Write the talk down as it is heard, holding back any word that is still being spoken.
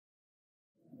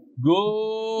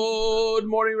Good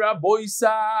morning, Rabbi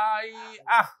Isai.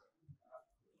 I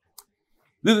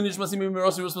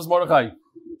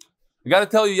got to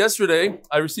tell you, yesterday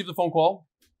I received a phone call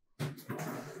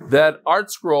that Art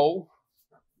Scroll,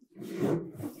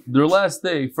 their last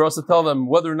day for us to tell them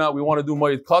whether or not we want to do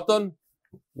Moed Katan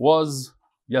was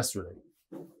yesterday.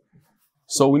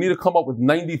 So we need to come up with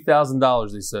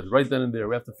 $90,000, they said, right then and there.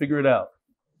 We have to figure it out.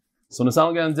 So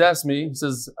Nassan Gans asked me,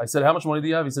 I said, how much money do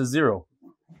you have? He says, 0.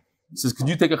 He says, could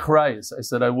you take a charayis? I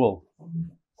said, I will.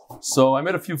 So I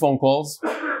made a few phone calls.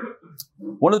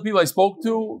 One of the people I spoke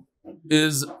to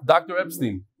is Dr.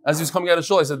 Epstein. As he was coming out of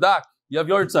shul, I said, Doc, you have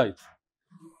yard site.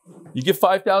 You give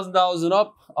 $5,000 and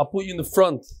up, I'll put you in the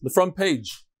front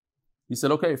page. He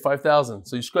said, okay, 5,000.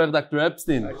 So you should go to Dr.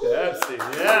 Epstein. Dr. Epstein,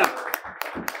 yeah.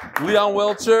 Leon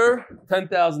Welcher,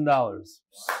 $10,000.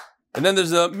 And then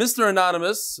there's a Mr.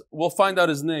 Anonymous. We'll find out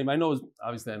his name.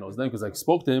 Obviously I know his name because I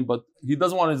spoke to him, but he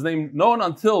doesn't want his name known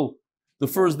until the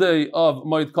first day of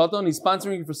Moed Katan. He's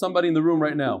sponsoring for somebody in the room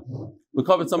right now. We'll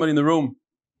cover somebody in the room.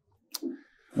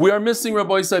 We are missing,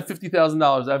 Rabbi Isai,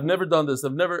 $50,000. I've never done this.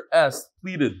 I've never asked,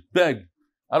 pleaded, begged.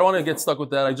 I don't want to get stuck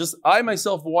with that. I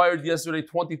myself wired yesterday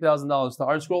 $20,000 to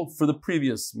Art Scroll for the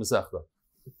previous Masechta.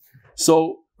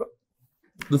 So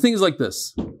the thing is like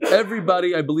this.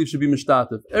 Everybody, I believe, should be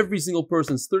mishtatev. Every single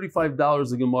person is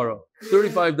 $35 a Gemara.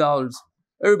 $35.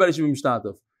 Everybody should be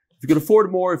mishtatev. If you can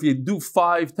afford more, if you do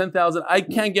 5, 10,000, I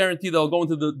can't guarantee that I'll go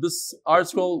into this Art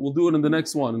Scroll. We'll do it in the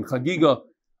next one. In Chagiga,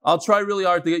 I'll try really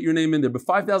hard to get your name in there. But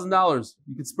 $5,000,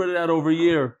 you can spread it out over a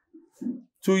year,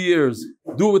 2 years.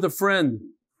 Do it with a friend.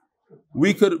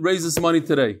 We could raise this money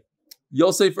today.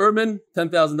 Yosef Erman,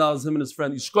 $10,000, him and his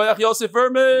friend. Yishkoyach Yosef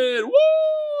Erman! Woo!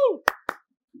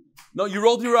 No, you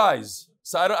rolled your eyes.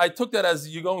 So I took that as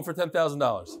you going for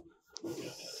 $10,000.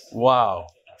 Wow.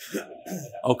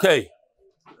 Okay.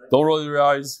 Don't roll your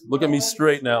eyes. Look at me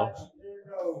straight now.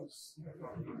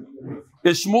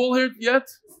 Is Shmuel here yet?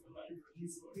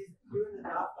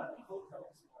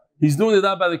 He's doing it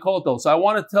out by the kotel. So I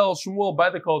want to tell Shmuel by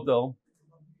the kotel,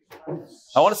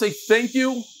 I want to say thank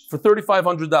you for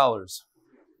 $3,500.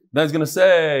 Then he's going to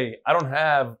say, I don't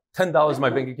have $10 in my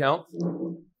bank account.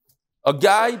 A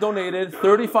guy donated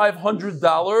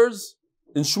 $3,500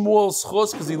 in Shmuel's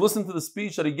chus because he listened to the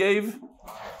speech that he gave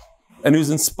and he was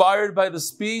inspired by the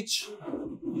speech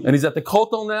and he's at the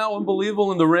kotel now,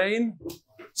 unbelievable, in the rain.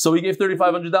 So he gave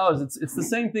 $3,500. It's the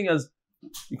same thing as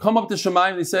you come up to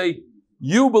Shemayim, they say,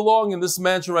 you belong in this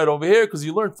mansion right over here because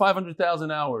you learned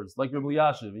 500,000 hours, like Rabbi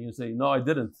Yashiv. And you say, no, I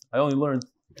didn't. I only learned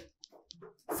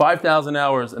 5,000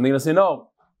 hours. And they're going to say, no.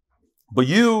 But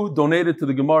you donated to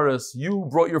the Gemaras, you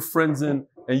brought your friends in,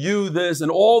 and you this, and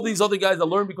all these other guys that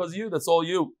learned because of you, that's all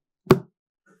you.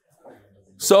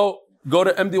 So go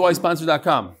to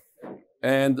mdysponsor.com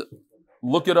and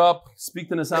look it up, speak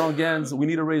to Nassan Gans. We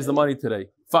need to raise the money today.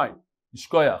 Fine.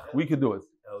 Yishkoyach, we could do it.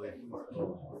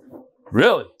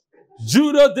 Really?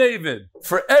 Judah David,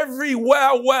 for every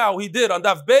wow he did on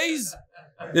Daf Beis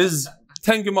is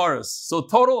 10 Gemaras. So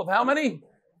total of how many?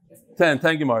 10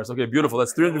 Gemaras. Okay, beautiful.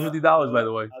 That's $350, by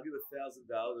the way. I'll give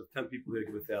 $1,000 if 10 people here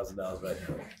give $1,000 right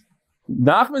now.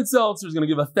 Nachman Seltzer is going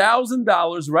to give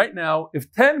 $1,000 right now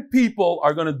if 10 people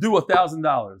are going to do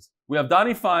 $1,000. We have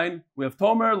Donnie Fine. We have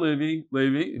Tomer Levy.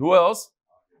 Who else?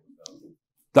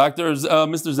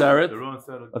 Mr. Zaret.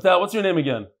 What's your name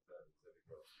again?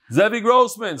 Zevi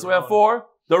Grossman. So we have 4.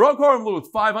 The Ron Kornbluth,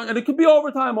 500. And it could be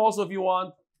overtime also if you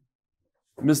want.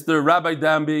 Mr. Rabbi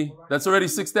Dambi. That's already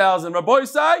 6,000. Rabbi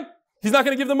Isai, he's not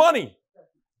going to give the money.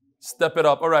 Step it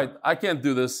up. All right, I can't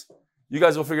do this. You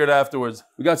guys will figure it out afterwards.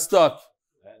 We got stuck.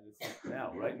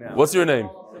 Right now. What's your name?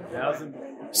 1,000.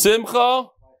 Simcha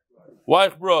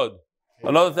Weichbrod.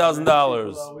 Another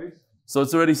 $1,000. So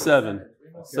it's already 7.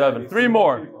 3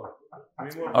 more.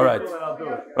 All right.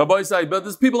 Rabbi Isai, but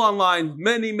there's people online.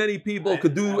 Many people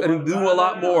could do and do a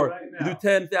lot more. You do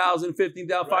 10,000,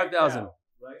 15,000, 5,000.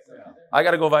 I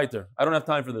got to go weiter. I don't have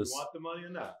time for this. You want the money or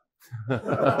not?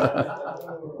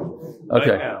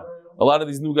 Okay. Right, a lot of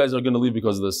these new guys are going to leave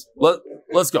because of this.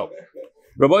 Let's go.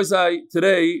 Rabbi Isai,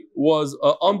 today was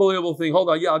an unbelievable thing. Hold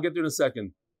on. Yeah, I'll get there in a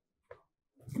second.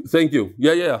 Thank you.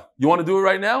 Yeah. You want to do it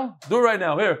right now? Do it right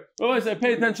now. Here. Rabbi Isai,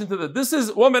 pay attention to this. This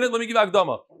is, 1 minute, let me give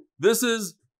Akdama. This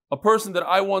is a person that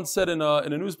I once said in a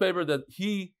newspaper that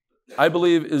I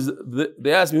believe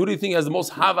they asked me, who do you think has the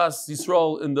most Havas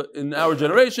Yisrael in our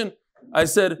generation? I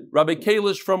said, Rabbi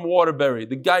Kalish from Waterbury.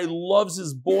 The guy loves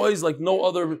his boys like no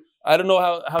other. I don't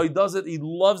know how he does it. He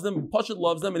loves them. Pashat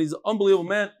loves them, and he's an unbelievable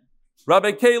man.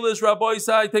 Rabbi Kalish, Rabbi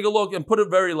Isai, take a look and put it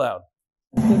very loud.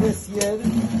 This year,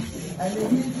 and the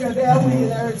Hijra Valley in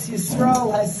Eretz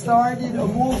Yisrael has started a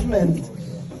movement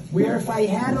where if I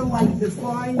had to like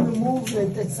define the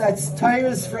movement, that's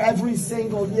Torahs for every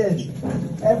single Yid.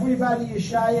 Everybody is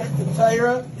Shaykh to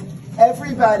Torah.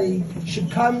 Everybody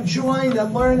should come join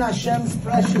and learn Hashem's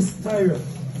precious Torah.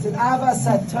 It's an Avas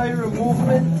HaTorah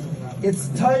movement. Its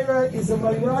Torah is a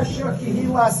Moirasha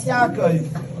Kehilas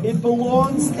Yaakov. It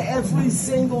belongs to every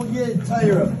single Yid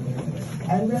Torah.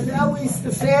 And Reb Eli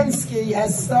Stefanski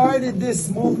has started this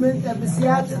movement at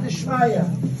B'siyata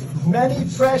D'Shmaya. Many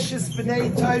precious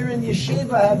B'nai Torah and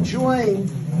Yeshiva have joined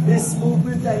this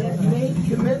movement and have made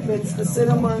commitments to sit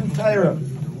and learn Torah.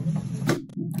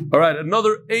 All right,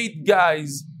 another 8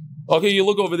 guys. Okay, you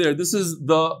look over there. This is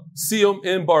the Siyum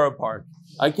in Borough Park.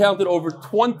 I counted over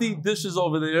 20 dishes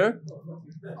over there.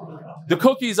 The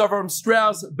cookies are from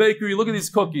Strauss Bakery. Look at these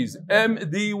cookies.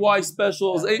 MDY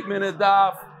specials, 8-minute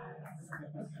daf.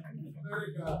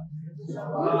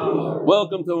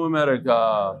 Welcome to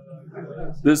America.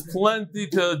 There's plenty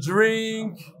to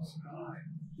drink.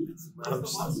 Good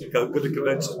to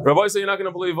convention. Rabbi said, you're not going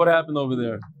to believe what happened over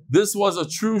there. This was a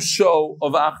true show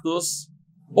of Achdus.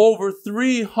 Over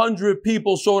 300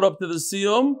 people showed up to the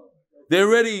Siyum. They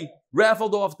already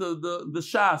raffled off the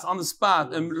shas on the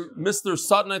spot. And Mr.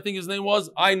 Sutton, I think his name was,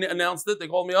 I announced it. They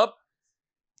called me up.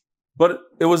 But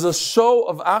it was a show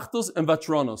of Achdus and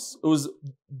Vatronos. It was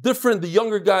different. The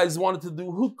younger guys wanted to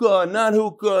do hookah, not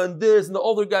hookah, and this, and the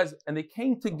older guys. And they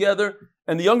came together.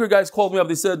 And the younger guys called me up.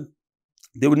 They said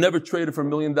they would never trade it for $1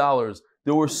 million.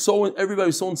 They were everybody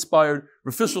was so inspired.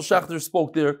 Official Schachter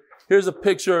spoke there. Here's a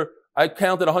picture. I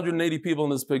counted 180 people in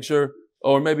this picture.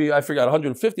 Or maybe, I forgot,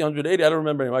 150, 180, I don't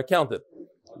remember anymore. I counted.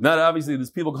 Not obviously,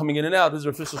 there's people coming in and out. This is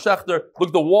official Schachter. Look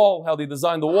at the wall, how they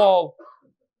designed the wall.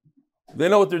 They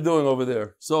know what they're doing over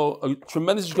there. So, a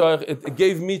tremendous shkoyach. It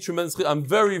gave me tremendous. I'm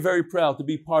very, very proud to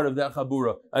be part of that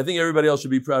chabura. I think everybody else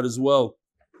should be proud as well.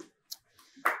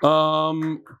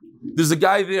 There's a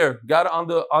guy there, got it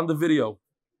on the video.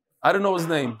 I don't know his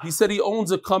name. He said he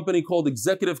owns a company called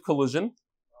Executive Collision.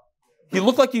 He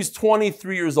looked like he's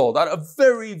 23 years old. A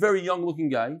very, very young looking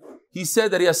guy. He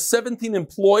said that he has 17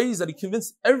 employees that he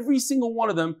convinced every single one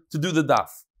of them to do the daf.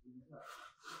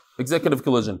 Executive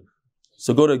Collision.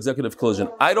 So go to Executive Collision.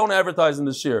 I don't advertise in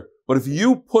this year, but if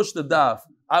you push the daf,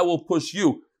 I will push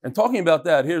you. And talking about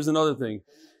that, here's another thing.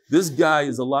 This guy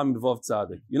is a Lamed Vav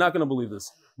Tzaddik. You're not going to believe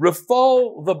this.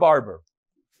 Rafal the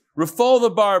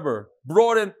barber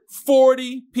brought in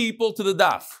 40 people to the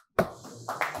daf.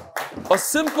 A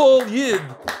simple yid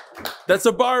that's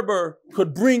a barber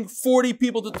could bring 40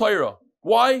 people to Torah.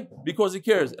 Why? Because he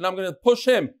cares. And I'm going to push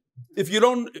him. If you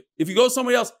go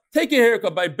somebody else, take a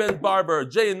haircut by Ben Barber,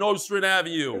 Jay in Nostrand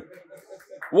Avenue.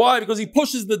 Why? Because he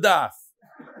pushes the daf.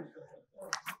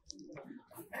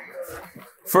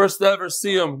 First ever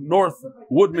Siyum, North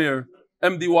Woodmere,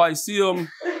 MDY Siyum.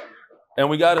 And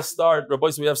we got to start. Rabbi,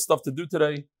 so we have stuff to do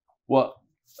today. Well,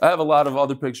 I have a lot of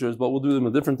other pictures, but we'll do them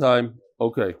a different time.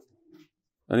 Okay.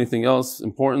 Anything else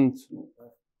important?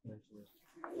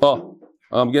 Oh,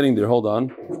 I'm getting there. Hold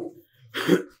on.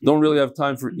 Don't really have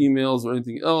time for emails or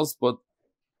anything else, but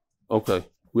okay.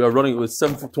 We are running with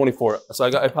 7:24, so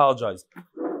I apologize.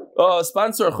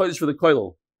 Sponsor a chodesh for the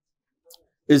koilel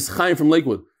is Chaim from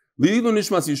Lakewood. Lilu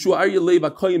nishmas Yeshua Aryeh Leib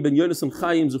HaKoyim Ben Yonas and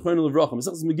Chaim Zechron Levrachim.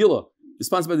 Mesachas Megillah is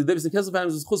sponsored by the Davis and Kessel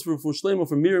families. Chus for Shlomo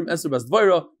from Miriam Esther Bas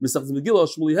Dvaira. Mesachas Megillah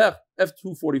Shmuley Hech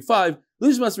F245.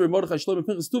 Lishmas Reb Mordechai Shlomo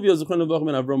Pinchas Tuvia Zechron Levrachim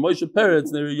and Avram Moshe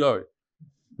Peretz Neri Yari.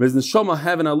 Bez Neshama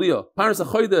have an Aliyah. Paras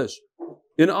HaChodesh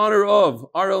in honor of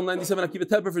RL97 Akiva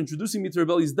Tepper for introducing me to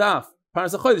Rebelli's Daf.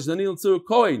 Paras HaChodesh Daniel Tzur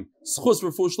Cohen. Schus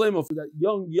for Shlomo for that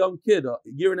young kid, a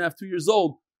year and a half, 2 years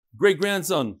old, great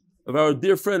grandson of our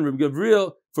dear friend Reb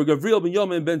Gavriel, for Gavriel Ben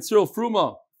Yom and Ben Cyril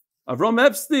Fruma. Avram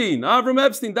Epstein,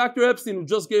 Dr. Epstein, who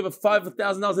just gave a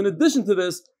 $5,000 in addition to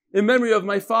this, in memory of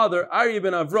my father, Aryeh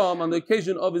Ben Avram, on the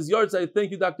occasion of his yahrzeit.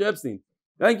 Thank you, Dr. Epstein.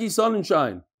 Thank you,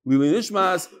 Sonnenshine. Lili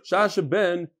Nishmas, Shasha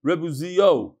Ben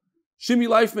Rebuzio. Shimi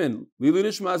Leifman, Lili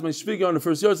Nishmas, my shviga on the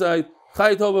first yahrzeit.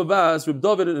 Chai Tova Bas, Reb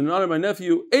David, in honor of my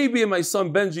nephew, Abi and my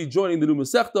son Benji joining the new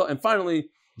Masechta. And finally,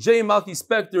 J. Malki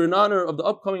Spector, in honor of the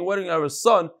upcoming wedding of our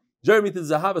son, Jeremy to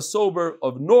Zahava Sober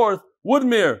of North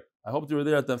Woodmere. I hope you were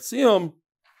there at the Siyum.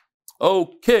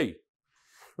 Okay.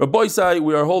 Rabbi Isai,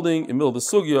 we are holding in the middle of the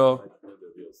Sugya.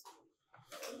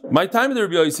 My time in the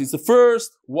Rabbi Yossi, it's the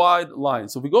first wide line.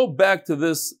 So if we go back to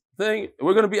this thing,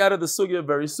 we're going to be out of the Sugya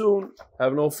very soon.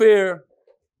 Have no fear.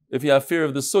 If you have fear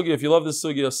of the Sugya, if you love the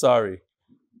Sugya, sorry.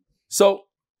 So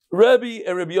Rebbe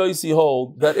and Rabbi Yossi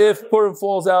hold that if Purim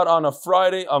falls out on a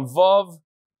Friday on Vav,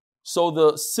 so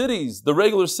the cities, the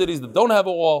regular cities that don't have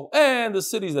a wall, and the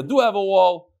cities that do have a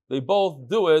wall, they both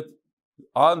do it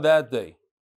on that day.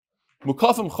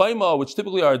 Mukafim Chayma, which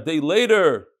typically are a day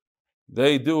later,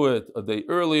 they do it a day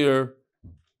earlier.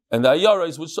 And the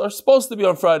Ayarais, which are supposed to be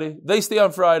on Friday, they stay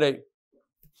on Friday.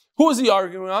 Who is he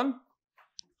arguing on?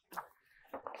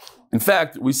 In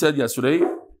fact, we said yesterday,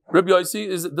 Rebbe Yossi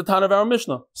is the Tana of our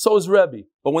Mishnah. So is Rebbe.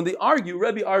 But when they argue,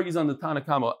 Rebbe argues on the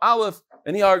Tanakama Aleph,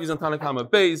 and he argues on Tanakama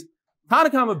Beis.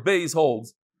 Tanakama Beis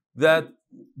holds that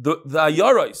the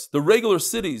Ayarais, the regular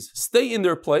cities, stay in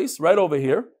their place, right over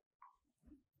here.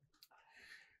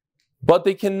 But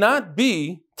they cannot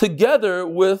be together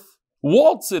with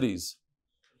walled cities.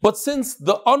 But since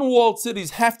the unwalled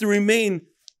cities have to remain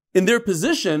in their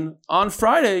position on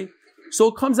Friday, so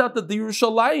it comes out that the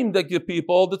Yerushalayim Dekya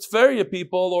people, the Tveria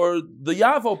people, or the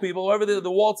Yavo people, whoever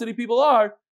the walled city people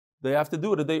are, they have to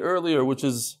do it a day earlier, which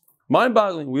is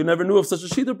mind-boggling. We never knew of such a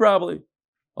shita probably,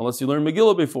 unless you learned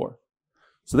Megillah before.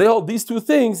 So they hold these two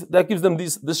things, that gives them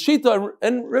this shita,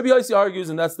 and Rabbi Yossi argues,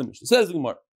 and that's the Mishnah. It says the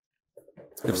Gemara.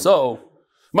 If so,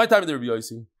 my time of the Rabbi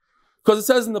Yossi. Because it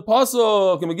says in the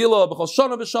Pasuk, in Megillah, B'chol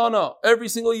Shana V'Shana, every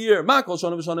single year, Ma'kol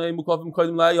Shana V'Shana, Mukavim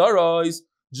Kodim La'yarais,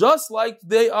 just like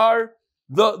they are,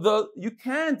 you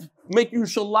can't make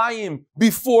Yerushalayim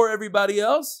before everybody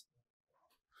else.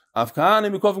 Even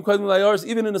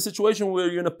in a situation where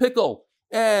you're in a pickle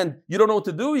and you don't know what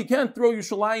to do, you can't throw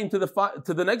Yerushalayim to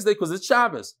the next day because it's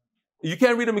Shabbos. You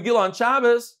can't read a Megillah on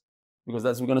Shabbos, because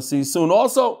that's what we're going to see soon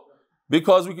also,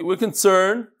 because we're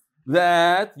concerned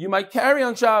that you might carry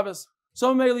on Shabbos.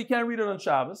 So maybe you can't read it on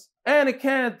Shabbos, and it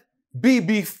can't be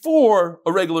before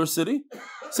a regular city.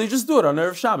 So you just do it on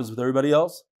Erev Shabbos with everybody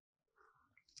else.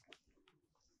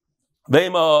 But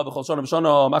at the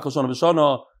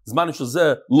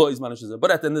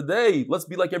end of the day, let's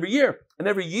be like every year. And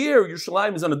every year,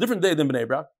 Yerushalayim is on a different day than Bnei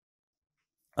Brak.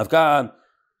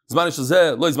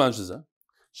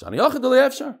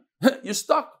 You're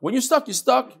stuck. When you're stuck, you're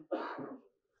stuck.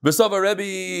 Now,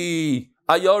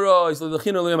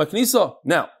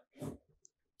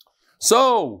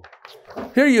 so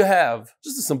here you have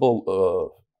just a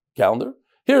simple calendar.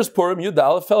 Here's Purim,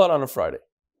 Yudal, fell out on a Friday.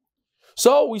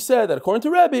 So we said that according to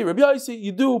Rabbi Yossi,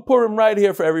 you do Purim right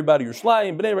here for everybody,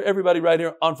 Yerushalayim, Bnei, everybody right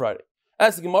here on Friday.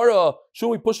 Ask the Gemara, should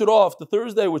we push it off to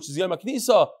Thursday, which is Yom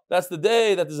HaKnisa? That's the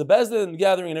day that there's a Bezdin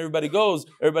gathering and everybody goes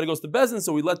to Bezdin,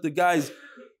 so we let the guys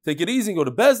take it easy and go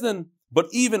to Bezdin. But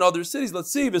even other cities,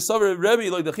 let's see, we learned.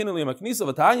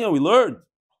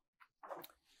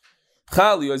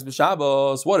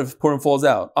 What if Purim falls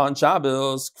out on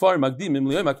Shabbos?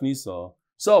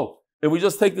 So, if we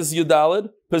just take this Yudalid,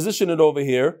 position it over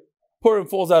here, Purim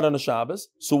falls out on a Shabbos.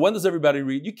 So when does everybody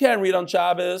read? You can't read on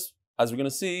Shabbos, as we're going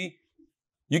to see.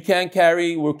 You can't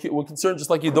carry, we're concerned just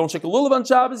like you don't check a lulav on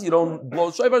Shabbos, you don't blow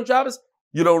a shayv on Shabbos,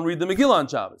 you don't read the Megillah on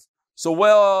Shabbos. So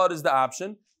what is the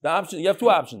option? You have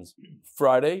two options,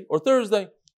 Friday or Thursday.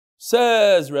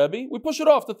 Says Rebbe, we push it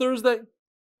off to Thursday.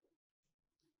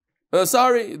 The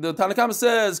Tanakama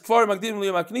says,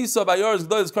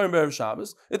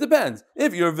 it depends.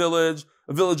 If you're a village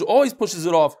always pushes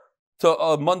it off to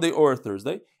a Monday or a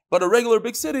Thursday, but a regular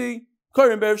big city,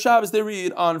 Karim Be'erev Shabbos, they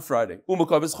read on Friday.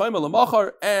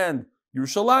 And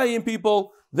Yerushalayim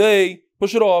people, they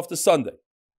push it off to Sunday.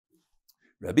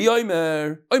 Rabbi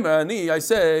Omer Ani, I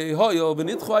say, he holds,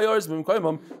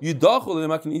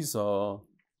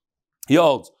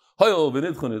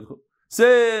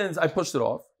 since I pushed it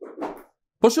off,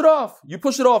 push it off. You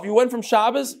push it off. You went from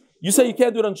Shabbos, you say you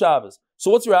can't do it on Shabbos. So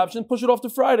what's your option? Push it off to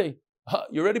Friday.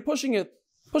 You're already pushing it.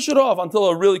 Push it off until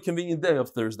a really convenient day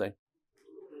of Thursday.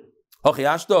 By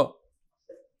the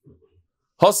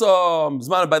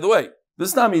way,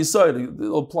 this time you saw it.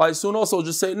 It'll apply soon also. I'll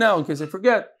just say it now in case I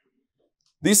forget.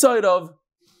 The side of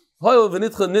Hayel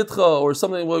v'nitcha nitcha or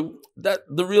something, well, that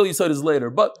the real side is later.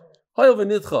 But Hayel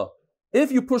v'nitcha,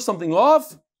 if you push something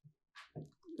off,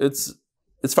 it's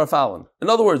farfallen. In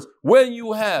other words, when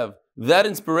you have that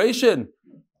inspiration,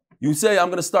 you say, I'm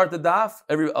going to start the daf.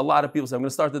 A lot of people say, I'm going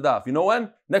to start the daf. You know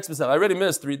when? Next Pesach. I already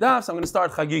missed 3 dafs. I'm going to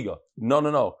start Chagiga. No. I'm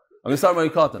going to start my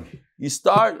cotton. You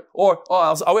start,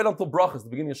 I'll wait until Brachas, the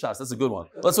beginning of Shas. That's a good one.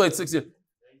 Let's wait 6 years.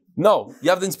 No, you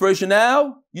have the inspiration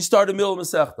now. You start in the middle of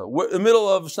Masechta. We're in the middle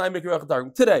of Shnai Mikra Chatar.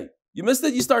 Today. You missed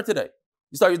it, you start today.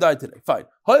 You start your diet today. Fine.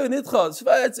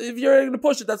 If you're going to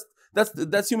push it,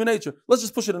 that's human nature. Let's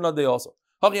just push it another day also.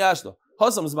 Says the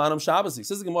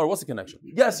Gemara, what's the connection?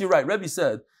 Yes, you're right. Rebbe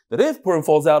said that if Purim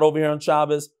falls out over here on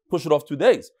Shabbos, push it off 2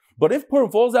 days. But if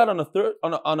Purim falls out on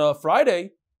a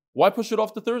Friday, why push it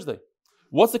off to Thursday?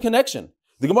 What's the connection?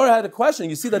 The Gemara had a question.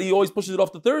 You see that he always pushes it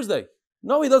off to Thursday.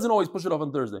 No, he doesn't always push it off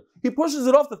on Thursday. He pushes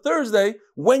it off to Thursday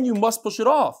when you must push it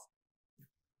off.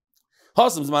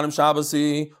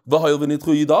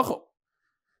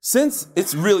 Since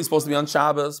it's really supposed to be on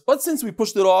Shabbos, but since we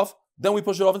pushed it off Then we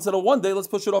push it off instead of 1 day. Let's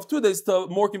push it off 2 days to a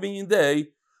more convenient day.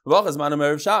 But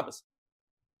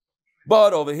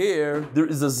over here, there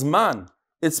is a zman.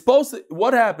 It's supposed to,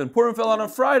 what happened? Purim fell out on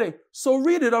Friday. So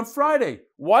read it on Friday.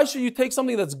 Why should you take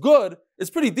something that's good?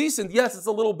 It's pretty decent. Yes, it's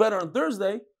a little better on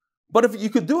Thursday. But if you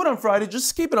could do it on Friday,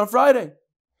 just keep it on Friday.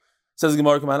 Says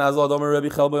Gemara, Purim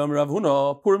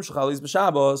shechalis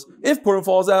b'Shabbos. If Purim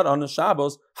falls out on the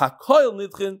Shabbos, hakoil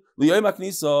nitchin liyom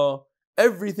haknisa.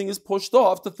 Everything is pushed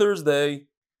off to Thursday.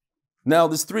 Now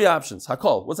there's 3 options.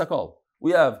 Hakol. What's Hakol?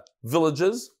 We have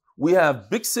villages, we have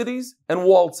big cities, and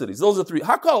walled cities. Those are 3.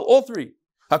 Hakol, all 3.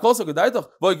 It's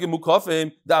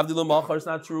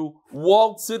not true.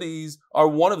 Walled cities are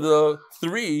one of the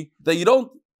 3 that you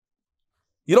don't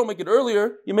make it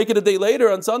earlier, you make it a day later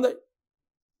on Sunday.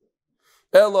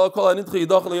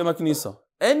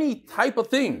 Any type of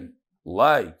thing,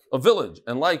 like a village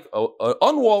and like an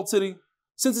unwalled city,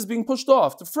 since it's being pushed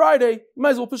off to Friday, you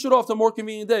might as well push it off to a more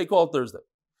convenient day called Thursday.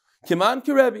 Kiman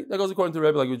Kirebi, that goes according to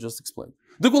Rebbe, like we just explained.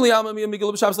 Says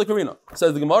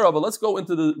the Gemara, but let's go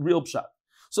into the real pshat.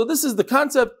 So this is the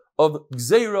concept of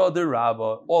Gzeira de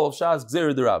Rabba, all of Shas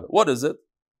Gzeira de Rabba. What is it?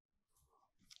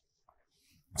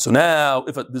 So now,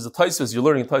 if there's a Taisus, you're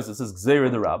learning a Taisus that says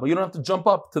Gzeira de Rabba, you don't have to jump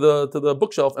up to the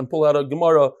bookshelf and pull out a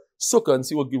Gemara Sukkah and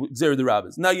see what Gzeira de Rabba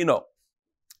is. Now you know.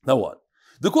 Now what?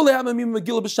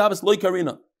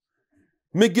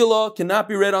 Megillah cannot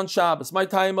be read on Shabbos. My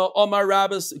time, Omar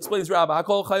Rabbis explains Rabbah.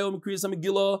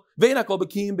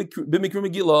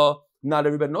 Not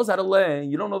everybody knows how to lay.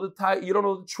 You don't know the tie. You don't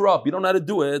know the trup. You don't know how to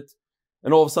do it.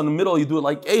 And all of a sudden, in the middle, you do it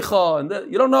like Eicha, and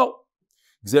you don't know.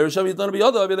 There's a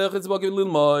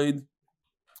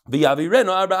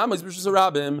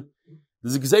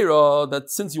gzeira that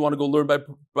since you want to go learn by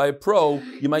a pro,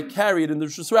 you might carry it in the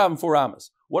Rosh Hashanah 4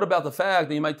 Amos. What about the fact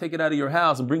that you might take it out of your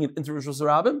house and bring it into Rosh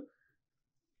Hashanah?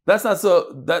 That's not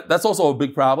so. That's also a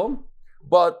big problem.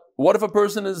 But what if a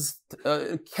person is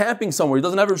camping somewhere? He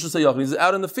doesn't have Rosh Hashanah. He's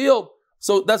out in the field.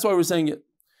 So that's why we're saying it.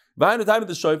 V'ayinu time of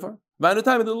the shofar. V'ayinu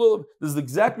time of the lulav. This is the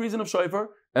exact reason of shofar.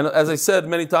 And as I said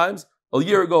many times, a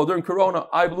year ago during Corona,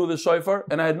 I blew the shofar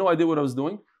and I had no idea what I was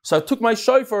doing. So I took my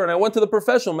shofar and I went to the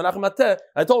professional, Menachem Mateh.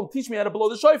 I told him, teach me how to blow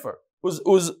the shofar. It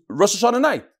was Rosh Hashanah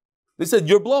night. They said,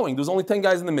 you're blowing. There was only 10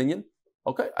 guys in the minyan.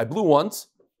 Okay, I blew once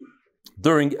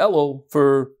during Elul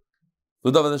for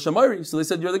the David and Shamari. So they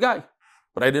said, you're the guy.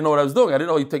 But I didn't know what I was doing. I didn't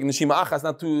know you're taking the Shema Achas,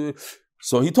 not too.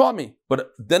 So he taught me.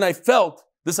 But then I felt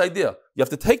this idea. You have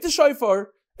to take the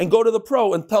shofar and go to the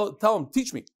pro and tell him,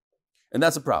 teach me. And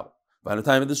that's a problem. By the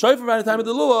time of the shofar, by the time of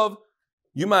the lulav,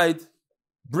 you might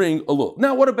bring a lulav.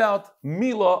 Now, what about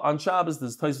Milah on Shabbos?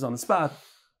 There's Taisus on the spot.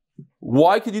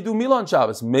 Why could you do Milah on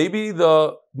Shabbos? Maybe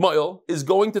the Moil is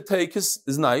going to take his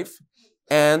knife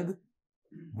and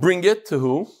bring it to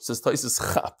who? Says Taisus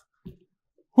Chap.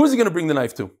 Who is he going to bring the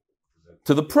knife to?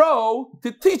 To the pro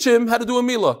to teach him how to do a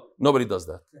Milah. Nobody does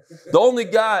that. The only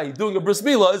guy doing a bris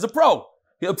Milah is a pro.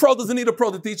 A pro doesn't need a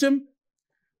pro to teach him.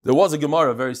 There was a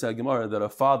Gemara, a very sad Gemara, that a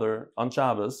father on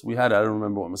Shabbos, we had, I don't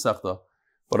remember what Masechta,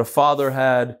 but a father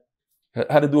had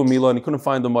to do a Milah and he couldn't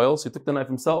find the Moil, so he took the knife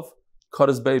himself, cut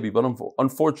his baby, but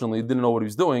unfortunately he didn't know what he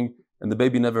was doing, and the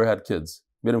baby never had kids.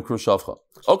 Made him Krushavcha.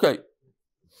 Okay.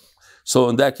 So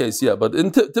in that case, yeah, but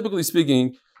typically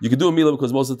speaking, you can do a Milah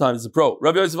because most of the time it's a pro.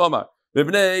 Rabbi Yosef Amar,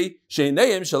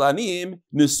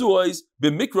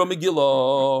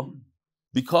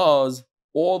 because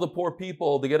all the poor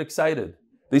people, they get excited.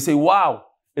 They say, wow,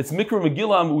 it's Mikra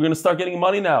Megillah, we're going to start getting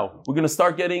money now. We're going to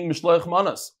start getting Mishloach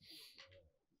Manas.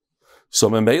 So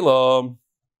Membela,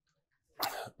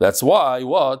 that's why,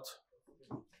 what?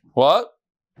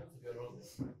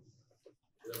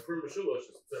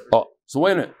 Oh, so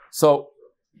wait a minute. So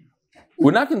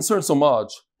we're not concerned so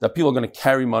much that people are going to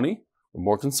carry money. We're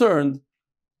more concerned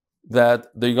that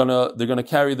they're gonna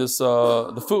carry this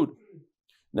the food.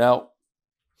 Now,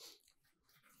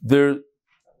 there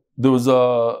was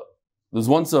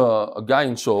once a guy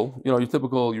in Shul. You know, your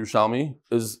typical Yerushalmi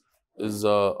is he's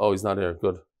not here.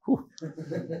 Good. Whew.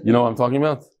 You know what I'm talking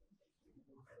about?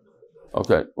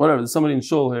 Okay, whatever. There's somebody in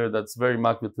Shul here that's very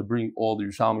makbid to bring all the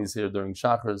Yerushalmis here during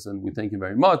Shachars, and we thank him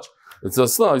very much. It's a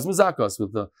slow. He's mazakas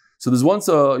with the. So there's once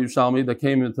a Yerushalmi that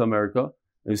came into America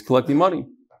and he's collecting money,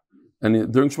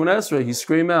 and during Shemona Esrei he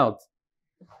screamed out,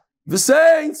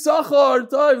 "V'sein Sachar."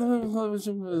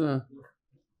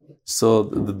 So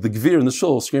the Gvir in the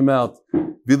Shul screamed out,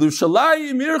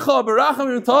 "V'Yerushalayim Mircha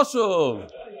Baracham Tashuv."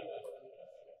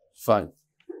 Fine.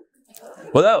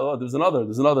 Well, there's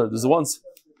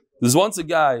once a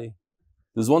guy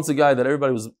that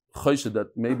everybody was choshed that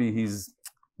maybe he's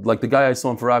like the guy I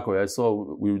saw in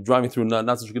Farakwe. We were driving through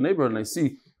not such a good neighborhood, and I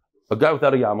see a guy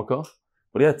without a yarmulke,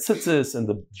 but he had tzitzis and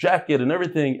the jacket and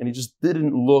everything, and he just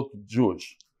didn't look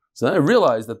Jewish. So then I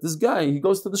realized that this guy, he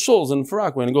goes to the shuls in Far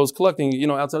Rockaway and he goes collecting,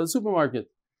 outside the supermarket.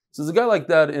 So there's a guy like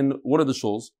that in one of the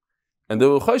shuls, and they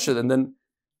were choshed, and then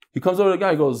he comes over to the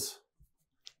guy, he goes,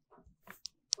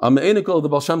 I'm an Einikol of the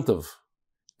Baal Shem Tov,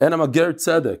 and I'm a Ger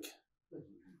Tzedek.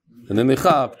 And then they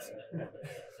chapped.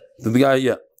 Then the guy,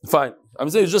 yeah, fine. I'm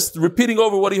saying he's just repeating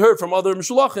over what he heard from other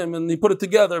Mishulachim, and he put it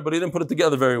together, but he didn't put it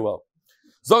together very well.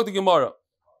 Zog the Gemara.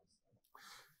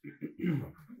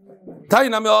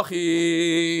 Tayna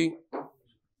me'achi.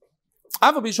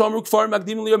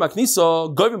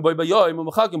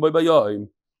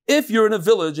 If you're in a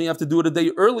village and you have to do it a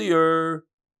day earlier,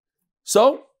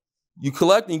 so you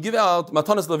collect and you give out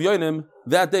matanas l'avyonim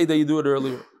that day that you do it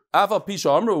earlier. Afal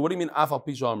pisha amru. What do you mean afal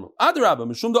pisha amru? Adarabba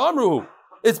mishum da amru.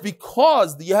 It's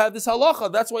because you have this halacha.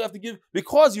 That's why you have to give.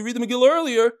 Because you read the Megillah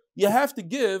earlier, you have to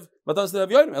give matanas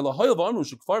l'avyonim. Elohoyel v'amru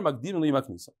shekfar magdim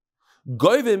li'maknisa.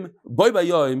 Goyvim boy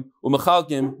bayoim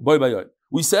u'mechalkim boy bayoim.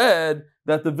 We said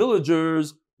that the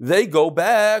villagers, they go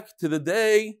back to the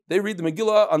day, they read the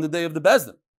Megillah on the day of the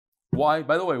Bezdin. Why?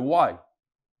 By the way, why?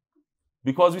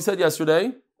 Because we said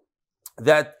yesterday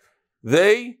that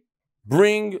they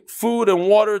bring food and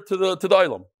water to the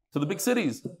Ilam, to the big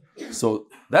cities. So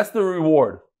that's the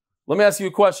reward. Let me ask you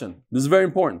a question. This is very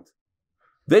important.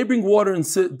 They bring water and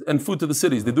food to the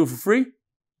cities. They do it for free?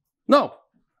 No.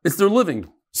 It's their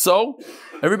living. So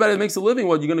everybody that makes a living,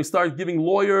 what, you're going to start giving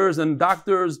lawyers and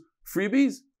doctors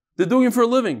freebies? They're doing it for a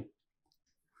living.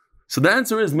 So the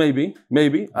answer is maybe,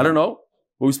 I don't know,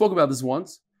 but we spoke about this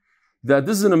once, that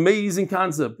this is an amazing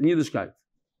concept in Yiddishkeit.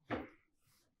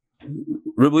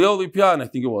 Reb Leo Lipian, I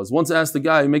think it was, once asked a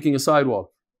guy making a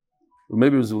sidewalk, or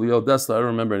maybe it was Leo Desta, I don't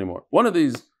remember anymore. One of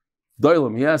these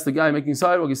Doilim, he asked the guy making a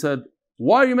sidewalk, he said,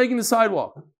 why are you making the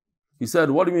sidewalk? He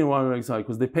said, what do you mean why am I making a sidewalk?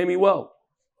 Because they pay me well.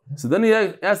 So then he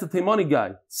asked the Taimani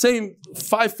guy, same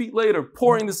 5 feet later,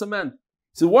 pouring the cement.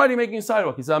 He said, why are you making a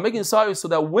sidewalk? He said, I'm making a sidewalk so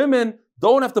that women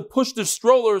don't have to push their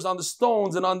strollers on the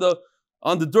stones and on the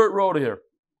dirt road here.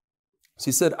 So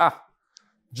he said,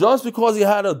 just because he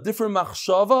had a different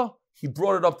machshava, he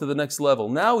brought it up to the next level.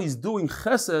 Now he's doing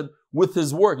chesed with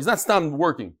his work. He's not stopping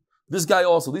working. This guy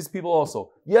also, these people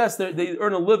also. Yes, they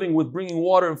earn a living with bringing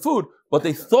water and food, but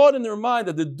they thought in their mind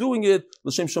that they're doing it,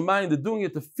 l'shem shamayim, they're doing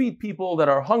it to feed people that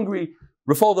are hungry.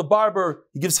 Rafal the barber,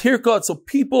 he gives haircuts so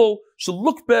people should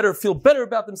look better, feel better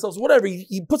about themselves, whatever.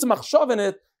 He puts a machshav in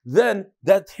it, then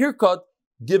that haircut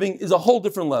giving is a whole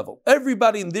different level.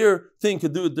 Everybody in their thing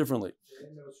could do it differently.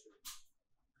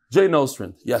 Jay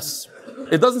Nostrand, yes.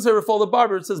 It doesn't say Rafal the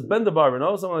barber, it says Ben the barber,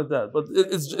 no? Something like that. But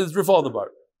it's Rafal the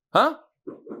barber. Huh?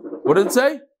 What did it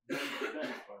say?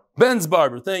 Ben's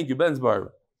barber. Thank you, Ben's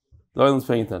barber. No one's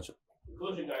paying attention. The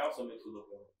collision guy also makes you look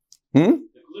better.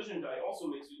 The collision guy also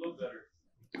makes you look better.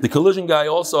 The collision guy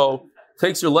also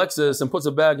takes your Lexus and puts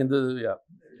it back into, yeah.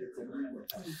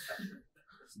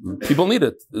 People need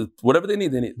it. Whatever they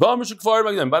need, they need. By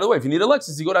the way, if you need a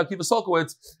Lexus, you go to Akiva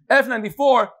Solkowitz,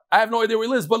 F94, I have no idea where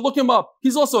he lives, but look him up.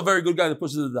 He's also a very good guy that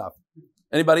pushes the daf.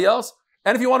 Anybody else?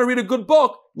 And if you want to read a good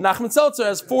book, Nachman Seltzer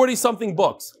has 40-something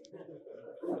books.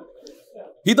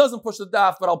 He doesn't push the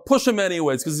daf, but I'll push him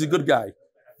anyways, because he's a good guy.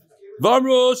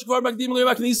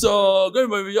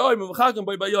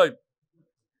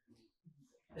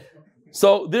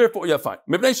 So therefore, yeah, fine.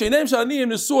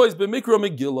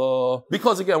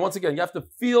 Because again, once again, you have to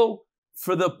feel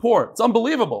for the poor. It's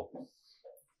unbelievable.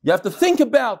 You have to think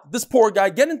about this poor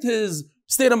guy, get into his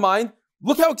state of mind.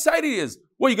 Look how excited he is.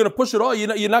 Well, you're going to push it all?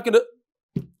 You're not going to...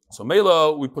 So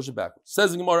Mela, we push it backwards.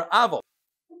 Says in Gemara, Aval.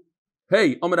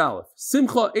 Hey, Amid Aleph.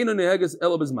 Simcha eino neheges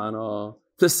ela bezmana.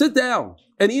 To sit down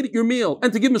and eat your meal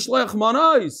and to give Mishleach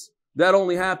manais. That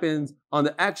only happens on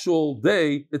the actual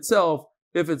day itself,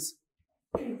 if it's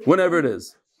whenever it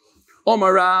is.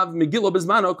 Omar Rav, Megillah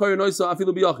bezmana, koyer noisa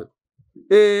afilu biyachid.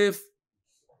 If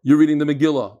you're reading the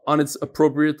Megillah on its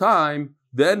appropriate time,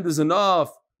 then there's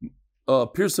enough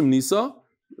Pirsum Nisa,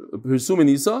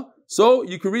 so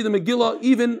you can read the Megillah,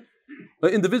 even an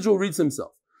individual reads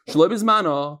himself. But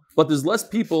there's less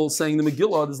people saying the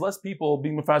Megillah, there's less people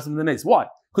being mefarsim in the nace. Why?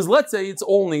 Because let's say it's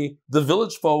only the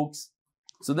village folks,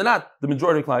 so they're not the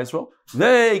majority of Klal Yisrael.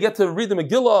 They get to read the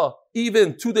Megillah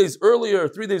even 2 days earlier,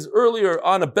 3 days earlier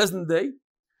on a Bezdin day.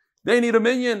 They need a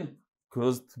minyan,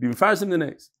 because to be mefarsim in the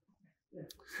nace.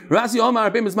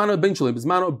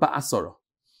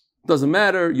 Doesn't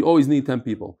matter, you always need 10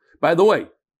 people. By the way,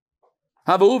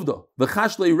 there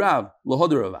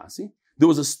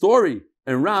was a story,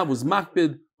 and Rav was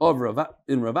makpid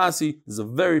in Ravasi. There's a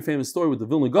very famous story with the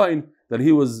Vilna Gaon that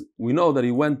we know that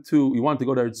he wanted to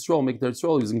go to Eretz Yisrael, make it to Eretz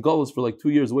Yisrael. He was in Golos for like 2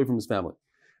 years away from his family.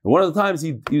 And one of the times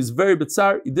he was very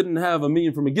bitzar, he didn't have a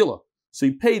minyan for Megillah. So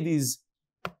he paid these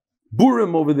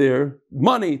burim over there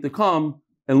money to come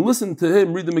and listen to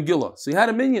him read the Megillah. So he had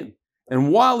a minyan.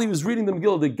 And while he was reading the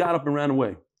Megillah, they got up and ran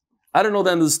away. I don't know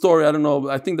the end of the story. I don't know.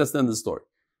 I think that's the end of the story.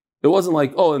 It wasn't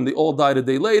like, oh, and they all died a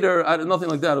day later. Nothing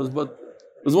like that. It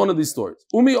was one of these stories.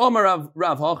 Umi Omar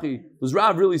Rav Hachi. Does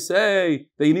Rav really say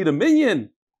that you need a minyan?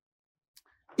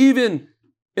 Even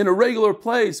in a regular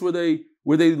place where they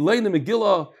lay in the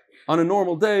Megillah on a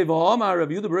normal day. He says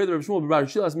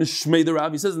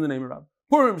in the name of Rav.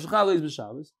 Purim Shechal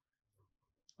B'Shabbos.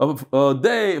 A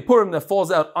day, Purim that falls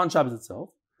out on Shabbos itself.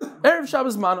 Erev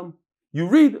Shabbos Manam. You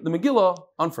read the Megillah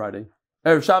on Friday.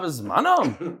 Erev Shabbos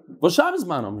Manam. What Shabbos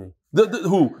Manam?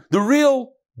 The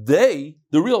real day,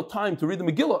 the real time to read the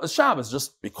Megillah is Shabbos.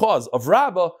 Just because of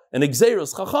Rabbah and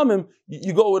Exeris Chachamim,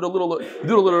 you go with you do it a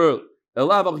little early.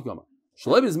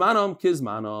 Shalev is Manam, Kiz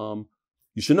Manam.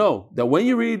 You should know that when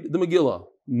you read the Megillah,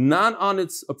 not on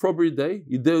its appropriate day,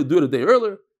 you do it a day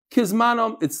earlier. Kiz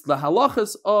Manam, it's the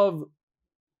halachas of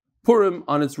Purim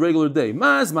on its regular day.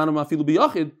 Maz Manam afilu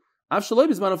biyachid.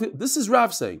 This is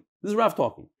Rav saying. This is Rav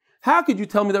talking. How could you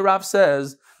tell me that Rav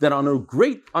says that on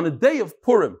a day of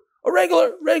Purim, a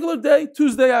regular day,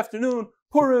 Tuesday afternoon,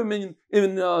 Purim in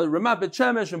Ramat Bet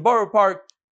Shemesh in Borough Park,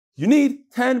 you need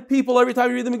 10 people every time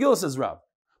you read the Megillah, says Rav.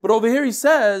 But over here he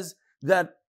says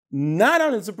that not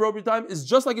on its appropriate time is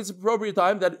just like its appropriate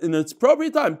time, that in its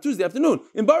appropriate time, Tuesday afternoon,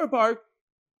 in Borough Park,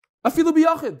 afilu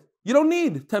biyachid. You don't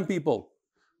need 10 people.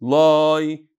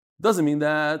 Loi doesn't mean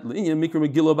that.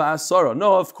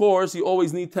 No, of course, you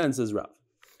always need 10, says Rav.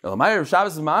 It's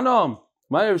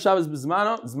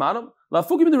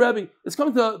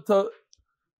coming to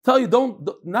tell you, don't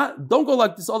go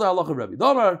like this other halacha Rebbe.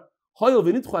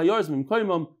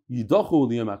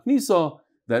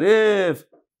 That if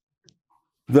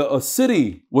a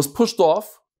city was pushed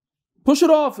off, push it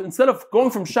off. Instead of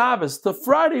going from Shabbos to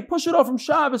Friday, push it off from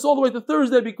Shabbos all the way to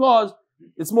Thursday because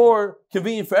it's more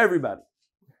convenient for everybody.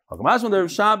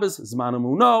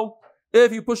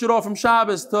 If you push it off from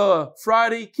Shabbos to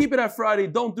Friday, keep it at Friday.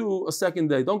 Don't do a second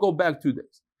day. Don't go back 2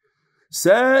 days.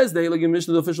 Says the Heilige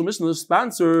Mishnah, the official Mishnah,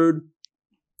 sponsored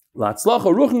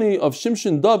Latzlacha Ruchni of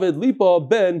Shimshon David Lipa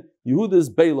ben Yehudis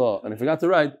Beila. And I forgot to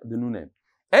write the new name.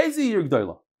 Ezi Yir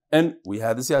Gdoila. And we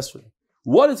had this yesterday.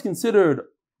 What is considered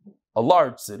a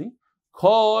large city?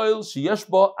 Koil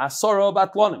Sheyeshba Asara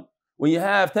Batlanim. When you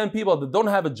have 10 people that don't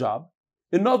have a job,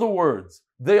 in other words,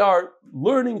 they are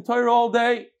learning Torah all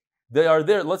day. They are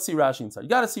there. Let's see Rashi inside. You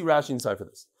got to see Rashi inside for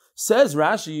this. Says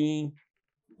Rashi,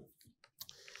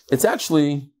 it's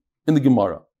actually in the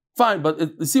Gemara. Fine, but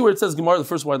you see where it says Gemara, the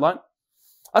first white line?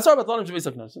 It's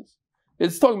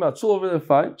talking about shul over there,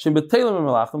 fine. They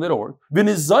don't work.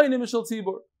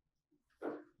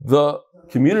 The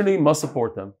community must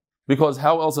support them because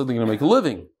how else are they going to make a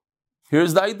living?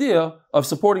 Here's the idea of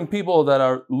supporting people that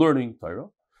are learning Torah.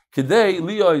 Kedei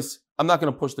liyos, I'm not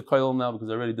going to push the koil now because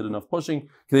I already did enough pushing.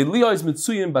 Kedei liyos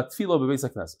mitzuyim batfilo bebeis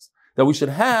hakneses. That we should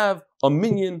have a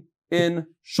minyan in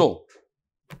shul.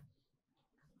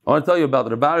 I want to tell you about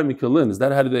Rabbi Mikulin. Is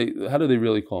that how do they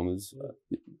really call him?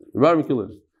 Rabbi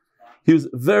Mikulin. He was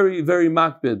very, very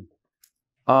makbid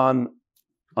on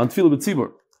tefillah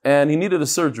b'tzibur, and he needed a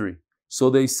surgery. So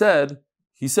he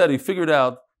figured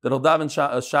out that he'll daven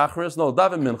shachris, he'll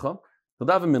daven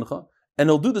mincha, and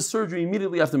he'll do the surgery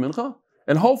immediately after mincha,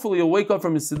 and hopefully he'll wake up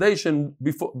from his sedation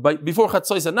before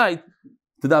chatzos at night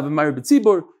to daven ma'ir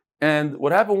b'tzibur. And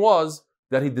what happened was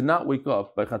that he did not wake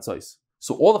up by chatzos.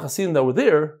 So all the chassidim that were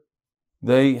there,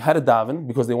 they had a daven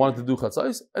because they wanted to do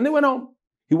chatzos, and they went home.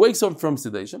 He wakes up from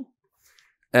sedation,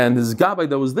 and his gabbai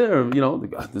that was there,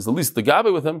 there's at least the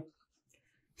gabbai with him.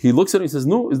 He looks at him, he says,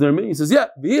 "No, is there me?" He says, "Yeah."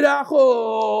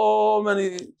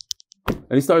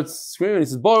 And he starts screaming. He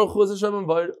says, "Baruch Hu Hashem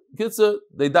v'ayir."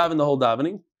 They daven the whole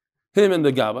davening, him and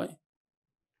the gabbai.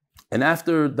 And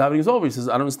after davening is over, he says,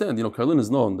 "I don't understand. Karlin is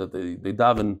known that they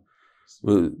daven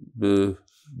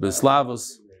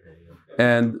b'slavos."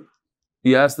 And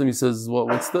he asked him, he says, "Well,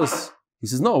 what's this?" He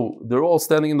says, "No, they're all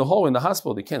standing in the hallway in the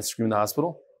hospital. They can't scream in the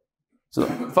hospital." So,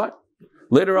 fine.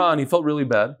 Later on, he felt really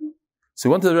bad. So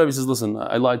he went to the Rebbe, he says, "Listen,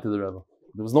 I lied to the Rebbe.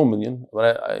 There was no minyan,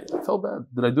 but I felt bad.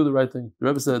 Did I do the right thing?" The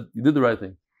Rebbe said, "You did the right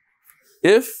thing.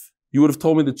 If you would have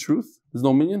told me the truth, there's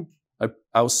no minyan,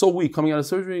 I was so weak coming out of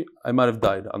surgery, I might have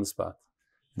died on the spot."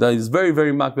 That is very,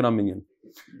 very makbid on minyan.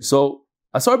 So,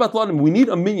 Asar Batlanim, we need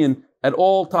a minyan at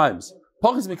all times.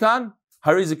 Pachis mikan,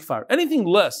 harizik far. Anything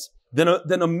less than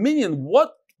a minyan,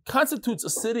 what constitutes a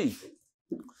city?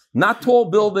 Not tall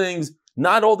buildings,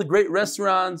 not all the great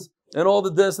restaurants, and all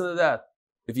the this and the that.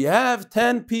 If you have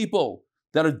 10 people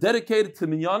that are dedicated to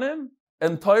minyanim,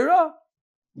 and Torah,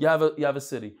 you have a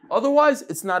city. Otherwise,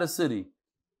 it's not a city.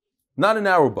 Not in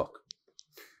our book.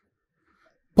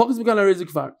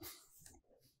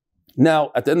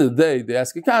 Now, at the end of the day, they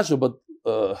ask a kasha, but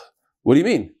what do you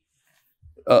mean?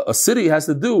 A city has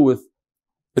to do with,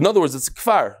 in other words, it's a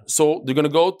kfar. So they're going to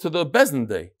go to the Bezdin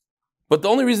day. But the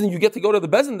only reason you get to go to the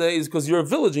Bezdin day is because you're a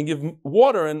village and give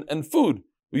water and food.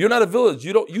 You're not a village.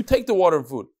 You take the water and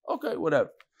food. Okay, whatever.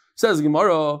 Says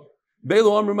Gemara, these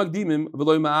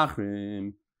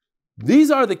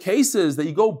are the cases that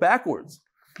you go backwards.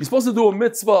 You're supposed to do a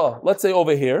mitzvah, let's say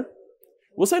over here.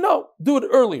 We'll say, no, do it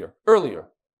earlier.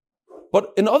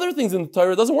 But in other things in the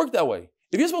Torah, it doesn't work that way.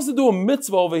 If you're supposed to do a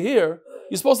mitzvah over here,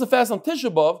 you're supposed to fast on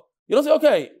Tisha B'Av. You don't say,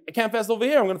 okay, I can't fast over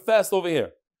here, I'm going to fast over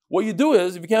here. What you do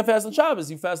is, if you can't fast on Shabbos,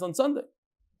 you fast on Sunday.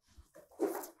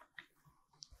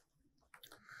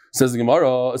 Says the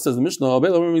Gemara, it says the Mishnah,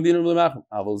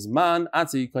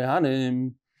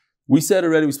 we said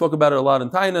already, we spoke about it a lot in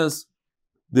Tainas.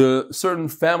 The certain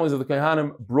families of the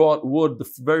Kohanim brought wood the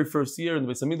very first year in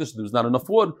the Beis Hamikdash. There was not enough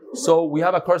wood, so we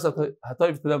have a Kars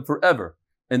HaTayv to them forever.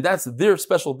 And that's their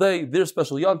special day, their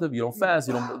special Yontiv. You don't fast,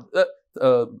 you don't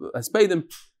pay them.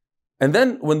 And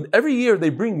then when every year they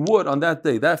bring wood on that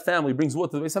day, that family brings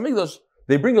wood to the Beis Hamikdash,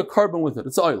 they bring a carbon with it.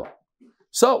 It's Oila.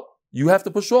 So you have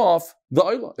to push off the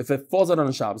Oila. If it falls out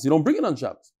on Shabbos, you don't bring it on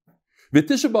Shabbos.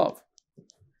 V'Tisha B'Av.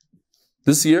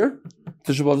 This year,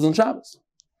 Tisha B'Av is on Shabbos.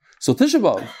 So Tisha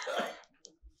B'Av,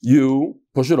 you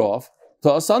push it off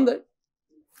to a Sunday.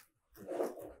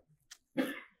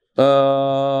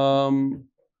 Yeah,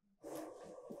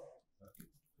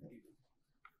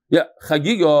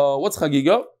 Chagiga. What's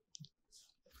Chagiga?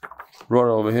 Brought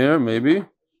it over here, maybe.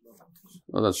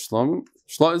 Oh, that's Shlom.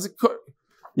 Shlom is it?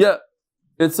 Yeah,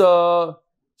 it's a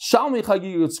Shalmi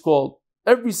Chagiga. It's called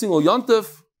every single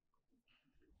Yontif.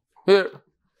 Here.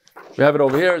 We have it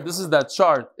over here. This is that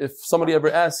chart. If somebody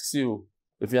ever asks you,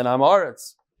 if you're an Am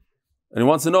Haaretz, and he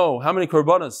wants to know how many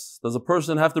korbanos does a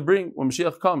person have to bring when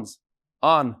Mashiach comes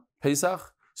on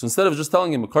Pesach, so instead of just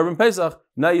telling him a korban Pesach,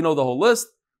 now you know the whole list.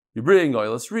 You bring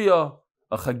Oilas Riyah,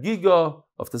 a Chagiga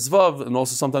of Tezvav, and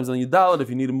also sometimes on Yudalit if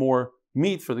you need more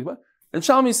meat for the and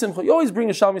Shalmi Simcha. You always bring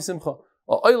a Shalmi Simcha,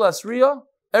 a Oilas Riyah.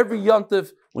 Every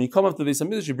Yontif, when you come up to the Beis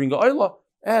Hamikdash, you bring a Oila,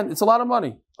 and it's a lot of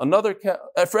money. Another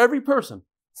for every person.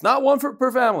 It's not one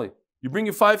per family. You bring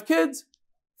your 5 kids,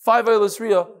 5 Eilas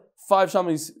Riyah, 5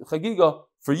 Shalmi Chagiga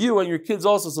for you and your kids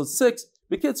also, so it's 6.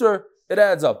 The kids it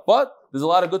adds up. But there's a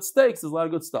lot of good steaks, there's a lot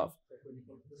of good stuff.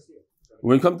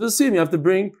 When you come to the scene, you have to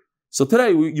bring, so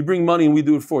today you bring money and we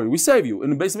do it for you. We save you. In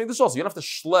the Beis Hamikdash also, you don't have to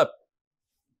schlep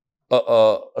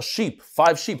a sheep,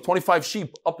 5 sheep, 25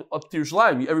 sheep up to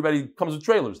Yerushalayim. Everybody comes with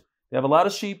trailers. They have a lot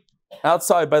of sheep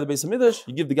outside by the Beis Hamikdash.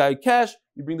 You give the guy cash,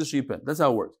 you bring the sheep in. That's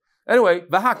how it works. Anyway,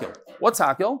 v'hakel. What's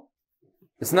hakel?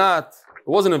 It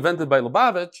wasn't invented by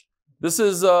Lubavitch. This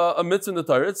is a mitzvah in the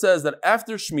Torah. It says that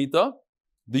after Shemitah,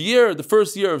 the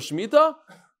first year of Shemitah,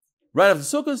 right after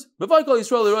Sukkot,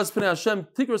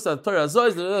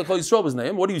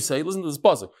 what do you say? Listen to this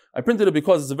pasuk. I printed it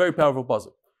because it's a very powerful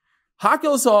pasuk.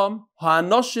 Hakel sam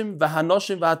ha'anoshim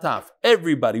v'hanoshim v'hataf.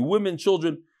 Everybody, women,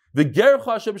 children, v'gercha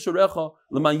Hashem b'shorecha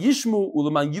l'man yishmu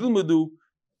u'leman yilmudu.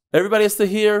 Everybody has to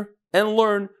hear and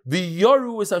learn. The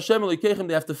Yaru is Hashem Elokeichem.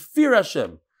 They have to fear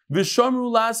Hashem.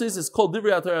 V'shamru lasis is called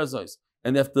Divrei HaTorah Azos,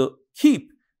 and they have to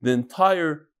keep the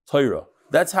entire Torah.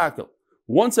 That's Hakel.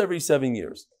 Once every 7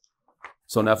 years.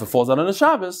 So now if it falls out on a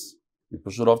Shabbos, we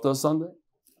push it off to a Sunday.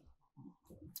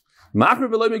 We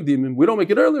don't make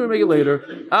it earlier, we make it later.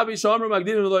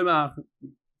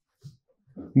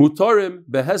 Mutarim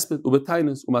behespet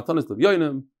ubetainus umatanis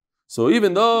levyonim. So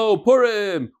even though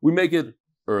Purim, we make it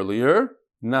earlier,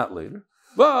 not later.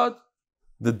 But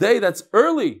the day that's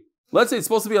early, let's say it's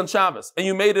supposed to be on Shabbos, and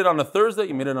you made it on a Thursday,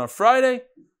 you made it on a Friday,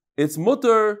 it's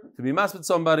mutter to be masked with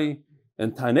somebody,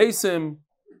 and tainesim,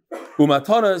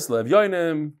 umatanas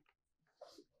levyonim.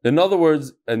 In other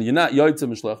words, and you're not yoytza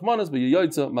mishlech manas, but you're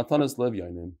yoytza matanas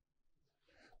levyonim.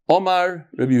 Omar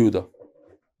Rabbi Yehuda.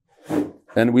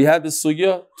 And we had this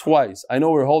sugya twice. I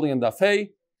know we're holding on Daf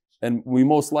Hey, and we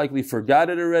most likely forgot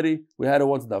it already. We had it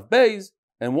once Daf Beis,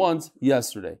 and once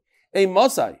yesterday. A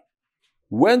Masai.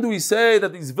 When do we say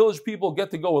that these village people get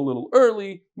to go a little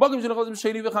early? Where they come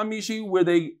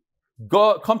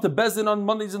to Bezdin on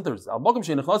Mondays and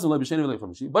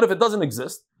Thursdays. But if it doesn't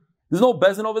exist, there's no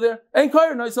Bezdin over there. They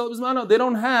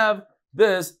don't have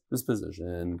this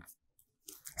position.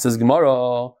 It says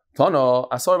Gemara,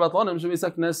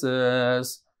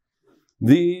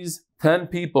 these 10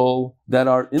 people that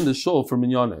are in the shul for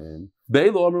Minyanim,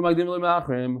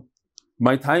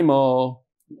 my taimo,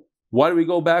 Why do we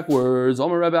go backwards? We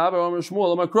had this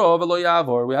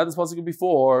pasuk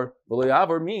before. V'lo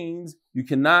yavor means you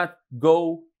cannot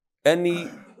go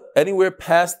anywhere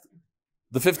past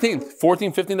the 15th,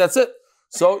 14, 15, that's it.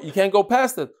 So you can't go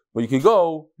past it, but you can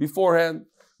go beforehand.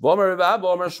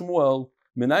 Let's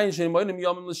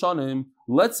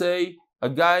say a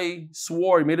guy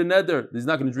swore, he made a neder, he's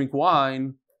not going to drink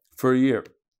wine for a year.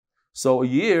 So a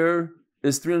year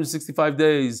is 365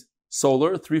 days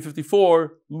solar,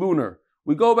 354 lunar.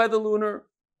 We go by the lunar,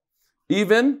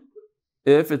 even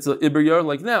if it's an Iber year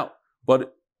like now.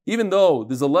 But even though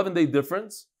there's 11-day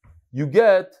difference, you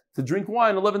get to drink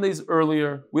wine 11 days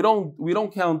earlier. We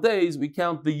don't count days, we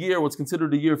count the year, what's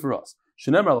considered a year for us.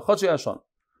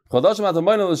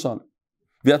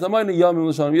 We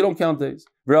don't count days.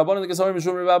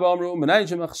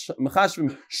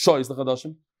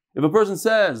 If a person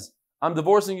says, I'm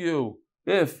divorcing you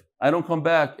if I don't come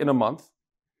back in a month,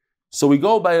 so we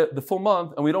go by the full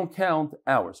month and we don't count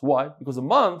hours. Why? Because a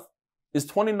month is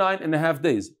 29 and a half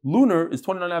days. Lunar is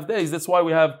 29 and a half days. That's why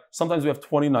sometimes we have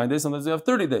 29 days, sometimes we have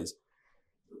 30 days.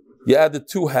 You add the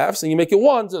two halves and you make it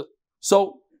one.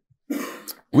 So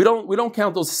we don't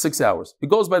count those 6 hours. It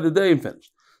goes by the day and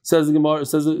finished. Says the Gemara,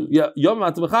 says Yom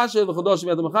Atmachashev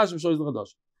l'Chodoshim Atmachashev Shoyz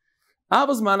l'Chodoshim.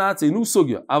 Avazman Atzi, new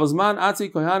sugya. Avazman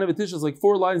Atzi Kohanim v'Tisha is like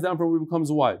 4 lines down from where it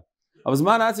becomes wide.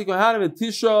 Avazman Atzi Kohanim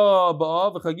v'Tisha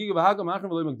ba'av v'Chagiga v'Hagam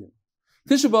Achrim v'Lo Magdim.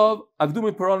 Tisha ba'av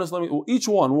Agdumi Peronis Lemi. Each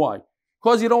one. Why?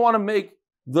 Because you don't want to make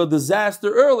the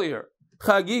disaster earlier.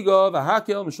 Chagiga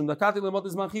v'Hakel Mishum Dakati Lemot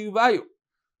Izman Chiyu Vayu.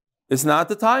 It's not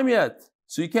the time yet,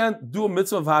 so you can't do a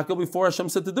mitzvah of Hakel before Hashem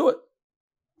said to do it.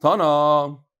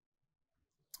 Tana.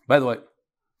 By the way,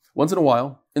 once in a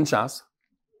while, in Shas,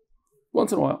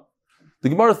 the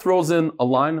Gemara throws in a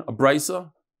line, a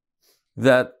brisa,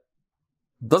 that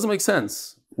doesn't make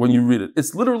sense when you read it.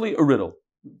 It's literally a riddle.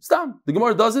 Stop. The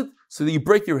Gemara does it so that you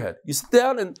break your head. You sit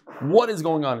down and what is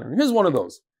going on here? Here's one of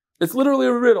those. It's literally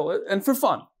a riddle, and for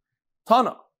fun.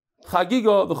 Tana,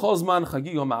 Chagiga v'chozman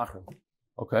Chagiga ma'achrim.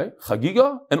 Okay,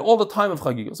 Chagiga and all the time of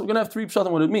Chagiga. So we're going to have 3 pshat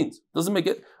on what it means. Doesn't make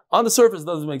it, on the surface,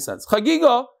 doesn't make sense.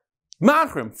 Chagiga,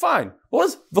 Ma'achrim, fine. What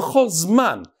is v'chol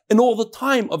zman and all the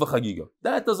time of a chagiga?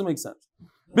 That doesn't make sense.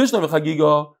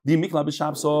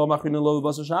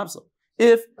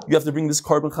 If you have to bring this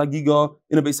carbon chagiga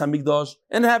in a Beis Hamikdash,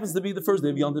 and it happens to be the first day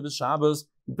of Yom Tov Shabbos,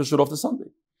 you push it off to Sunday.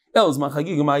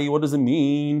 What does it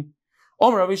mean?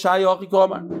 Chagiga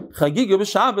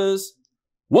b'Shabbos.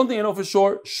 One thing I know for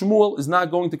sure, Shmuel is not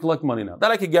going to collect money now.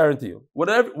 That I can guarantee you.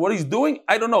 What he's doing,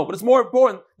 I don't know, but it's more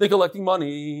important than collecting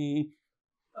money.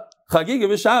 Chagiga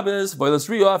b'Shabbos, v'oilas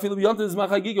afilu b'yontiv is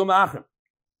chagiga ma'achrim.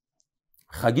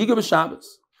 Chagiga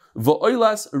b'Shabbos,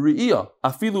 v'oilas riya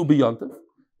afilu b'yontiv.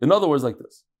 In other words, like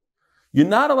this: you're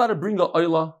not allowed to bring a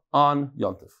oila on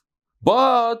yontiv,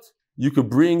 but you could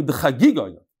bring the chagiga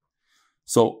on yontiv.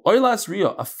 So oilas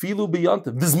riya afilu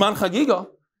b'yontiv v'zman chagiga.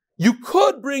 You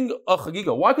could bring a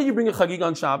chagiga. Why can't you bring a chagiga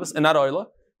on Shabbos and not oila?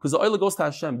 Because the oila goes to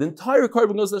Hashem. The entire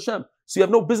carbon goes to Hashem. So you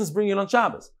have no business bringing it on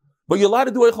Shabbos. But you're allowed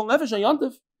to do eichel nefesh on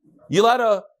yontiv. You're allowed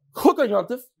to cook on Yom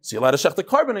Tov, so you're allowed to shech the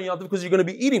carbon on Yom Tov because you're going to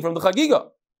be eating from the Chagiga.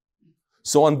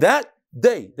 So on that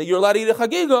day that you're allowed to eat a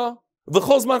Chagiga, the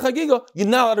Chozman Chagiga, you're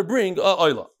not allowed to bring a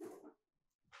oila.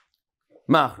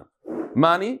 Ma'achrim.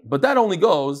 Mani, but that only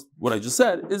goes, what I just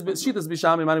said, is Shitas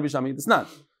Bishami, Mani Bishami, it's not.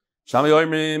 Shami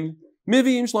Oimrim,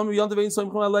 Mivim, Shlomi Yom Tov,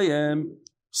 Soimchin Alayim.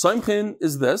 Soimchin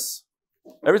is this.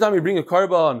 Every time you bring a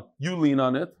carbon, you lean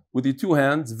on it with your 2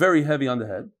 hands, very heavy on the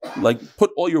head. Like,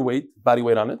 put all your weight, body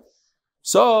weight on it.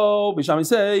 So, Bishami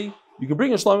say, you can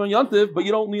bring a shloim on Yantiv, but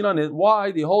you don't lean on it. Why?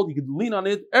 They hold you can lean on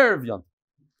it erev Yantiv.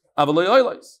 Avalei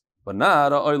oilais, but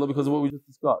not a oila because of what we just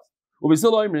discussed.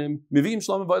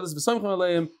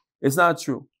 It's not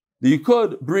true. You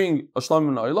could bring a shloim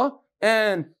and oila,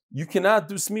 and you cannot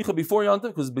do smicha before Yantiv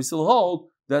because Basil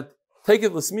hold that take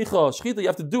it the smicha shchita. You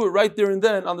have to do it right there and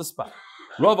then on the spot.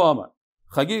 Rav Amar,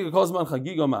 Chagiga Kozman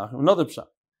Chagiga Ma'achrim. Another pshat.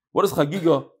 What is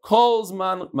Chagiga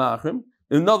Kozman Ma'achrim?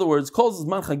 In other words, Kol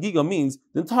Zman Chagiga means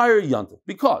the entire Yontif.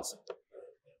 Because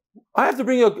I have to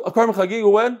bring a carbon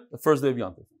Chagiga when? The first day of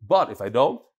Yontif. But if I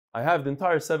don't, I have the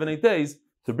entire 7-8 days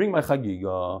to bring my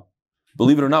Chagiga.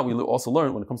 Believe it or not, we also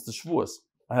learn when it comes to Shavuos.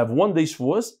 I have 1 day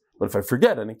Shavuos, but if I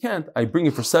forget and I can't, I bring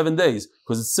it for 7 days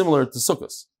because it's similar to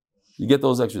Sukkos. You get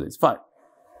those extra days. Fine.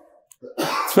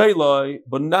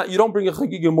 But not, you don't bring a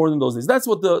chagiga more than those days. That's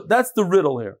the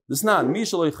riddle here. This not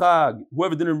mishalei chag.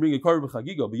 Whoever didn't bring a carbon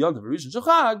chagiga beyond the rishon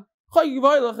shachag, chagiga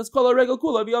vaylach is called a regal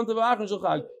kula beyond the v'achron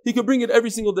shachag. He could bring it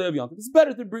every single day of yontiv. It's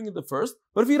better to bring it the first,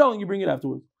 but if you don't, you bring it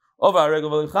afterwards. Of our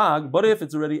regal chag. But if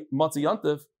it's already matzah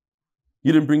yontiv,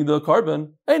 you didn't bring the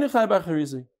carbon.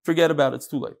 Forget about it. It's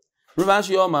too late. Rav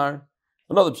Ashi Omar,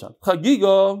 another pshat.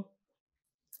 Chagiga,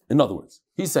 in other words,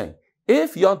 he's saying,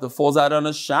 if Yontif falls out on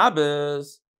a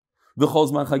Shabbos,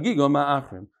 v'chol zman chagiga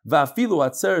ma'achrim, va'afilu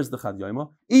atzeres d'chad yoima,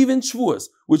 even Shavuos,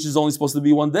 which is only supposed to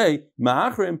be one day,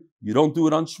 ma'achrim, you don't do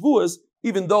it on Shavuos,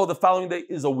 even though the following day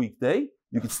is a weekday,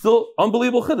 you could still,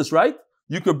 unbelievable chiddush, right?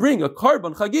 You could bring a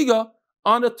carbon chagiga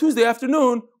on a Tuesday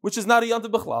afternoon, which is not a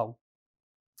Yontif b'chlal.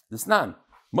 This nan,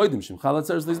 moedim shimchal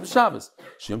atzeres leis b'Shabbos,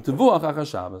 shem tevuach achar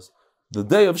Shabbos. The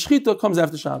day of Shechita comes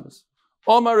after Shabbos.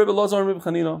 Omar Rebbe Lazar and Rebbe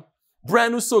Chanina,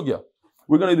 brand new sugya.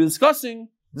 We're going to be discussing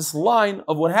this line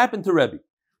of what happened to Rebbe.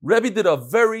 Rebbe did a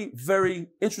very, very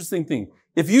interesting thing.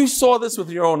 If you saw this with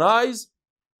your own eyes,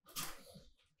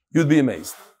 you'd be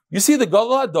amazed. You see the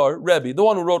Gadol Hadar, Rebbe, the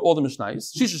one who wrote all the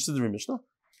Mishnayos, Shisha Siduri Mishnah,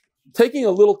 taking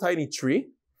a little tiny tree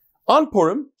on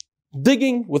Purim,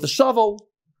 digging with a shovel,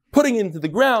 putting it into the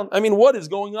ground. I mean, what is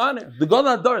going on here? The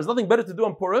Gadol Hadar has nothing better to do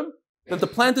on Purim than to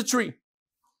plant a tree.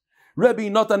 Rebbe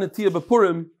Natan Etiyah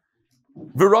B'Purim,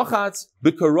 V'rachatz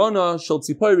B'Korona Shel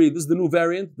Tzipori. This is the new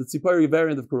variant, the Tzipori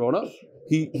variant of Corona.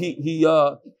 He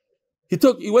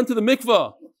went to the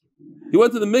mikvah. He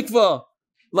went to the mikvah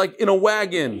like in a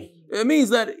wagon. It means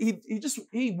that he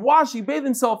bathed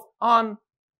himself on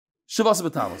Shavas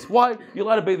B'Tammuz. Why? You're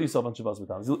allowed to bathe yourself on Shavas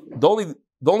B'Tammuz.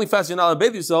 The only fast you're not allowed to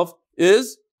bathe yourself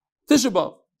is Tisha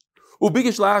B'Av.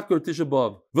 Ubigish la'akor Tisha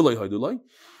B'Av v'lo haydulai.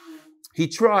 He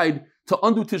tried to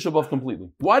undo Tisha B'Av completely.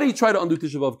 Why did he try to undo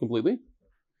Tisha B'Av completely?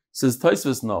 Says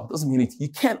Taisvis, no, it doesn't mean you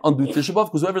can't undo Tisha B'Av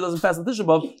because whoever doesn't fast on Tisha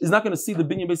B'Av is not going to see the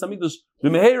Binyan Beis Hamikdash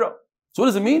b'mehera. So what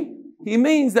does it mean? He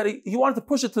means that he wanted to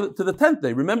push it to the 10th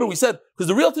day. Remember we said, because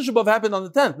the real Tisha B'Av happened on the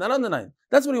 10th, not on the 9th.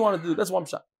 That's what he wanted to do. That's one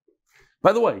shot.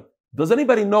 By the way, does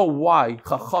anybody know why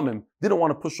Chachamim didn't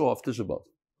want to push off Tisha B'Av?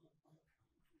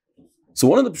 So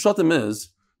one of the pshatim is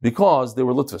because they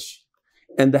were Litvish.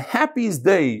 And the happiest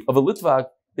day of a Litvak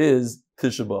is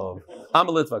Tisha B'Av. I'm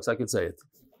a Litvak, so I can say it.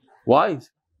 Why?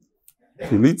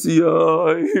 It's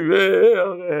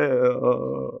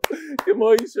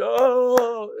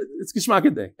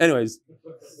Geschmack day. Anyways,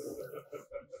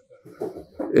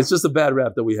 it's just a bad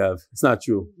rap that we have. It's not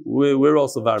true. We're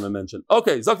also Varma mentioned.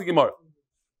 Okay, Zakti Gemara.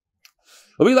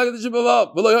 Nobody's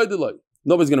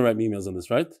going to write me emails on this,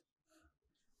 right?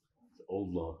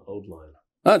 Old line.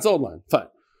 It's old line. Fine.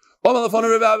 That's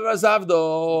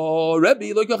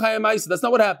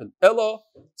not what happened. Ella,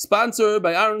 sponsored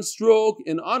by Aaron Stroke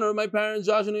in honor of my parents,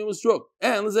 Josh and Amos Stroke.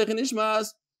 And Lezechin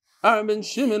Ishmas, Aaron ben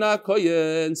Shimon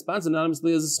HaKoyen, sponsored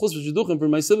anonymously as a schus for for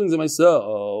my siblings and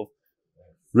myself.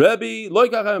 Rebbe,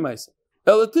 Loikach HaYamaisa.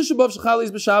 Ella Tisha B'Av Shechalis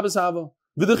B'Shabbos Hava.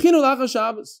 V'dechinu Lacha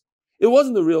Shabbos. It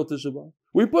wasn't the real Tisha B'Av.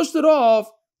 We pushed it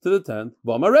off to the 10th.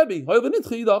 V'amar Rebbe, Hoy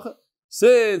v'nitchi Yidacha.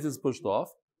 Since it's pushed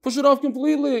off, push it off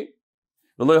completely.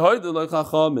 So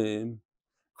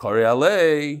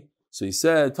he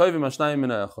said,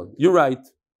 you're right.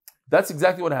 That's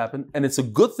exactly what happened. And it's a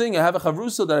good thing I have a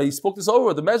chavrusa that I spoke this over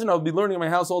with. Imagine I would be learning in my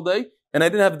house all day and I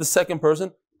didn't have the second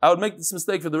person. I would make this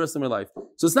mistake for the rest of my life.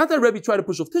 So it's not that Rebbe tried to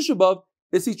push off Tisha B'Av,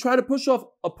 it's he tried to push off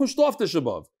a pushed off Tisha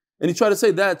B'Av. And he tried to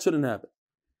say that shouldn't happen.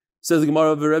 Says the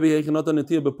Gemara,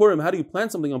 how do you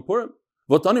plant something on Purim?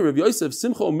 Votani Rav Yosef,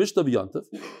 Simcha Mishta V'Yantav,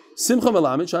 Simcha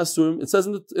Melamid Shasurim. It says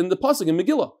in the pasuk in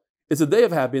Megillah, it's a day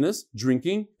of happiness,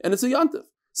 drinking, and it's a Yantav.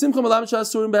 Simcha Melamid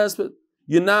Shasurim Behesped.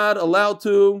 You're not allowed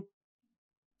to.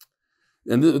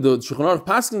 And the Shulchan Aruch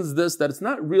paskins this that it's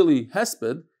not really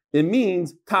Hesped. It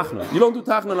means Tachna. You don't do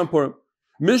Tachna on Purim.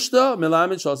 Mishta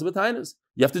Melamid Shas B'Tainis.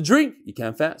 You have to drink. You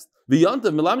can't fast.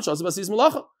 V'Yantav Melamid Shas B'Asis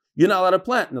Malacha. You're not allowed to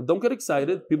plant. Now don't get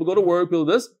excited. People go to work, people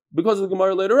do this because of the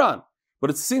Gemara later on. But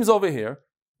it seems over here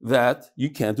that you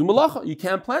can't do malacha. You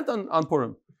can't plant on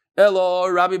Purim. Elo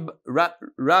Rabbi Bar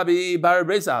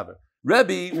Beisaver.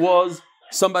 Rabbi was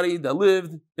somebody that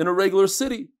lived in a regular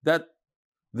city that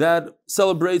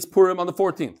celebrates Purim on the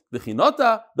 14th.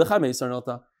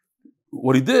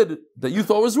 What he did that you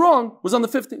thought was wrong was on the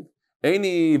 15th.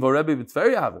 Rabbi lived in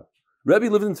Tveria.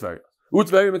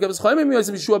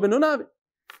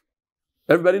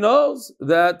 Everybody knows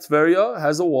that Tveria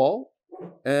has a wall.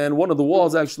 And one of the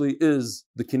walls actually is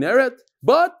the Kinneret,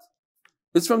 but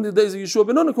it's from the days of Yeshua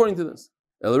ben Nun, according to this.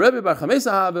 El Rebbe bar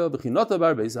Chamesa Hava, B'chinota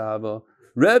bar Beisa Hava.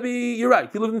 Rebbe, you're right.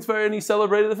 He lived in Tveria and he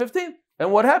celebrated the 15th.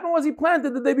 And what happened was he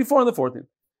planted the day before on the 14th.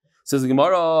 Says the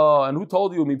Gemara, and who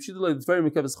told you? Who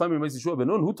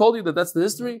told you that that's the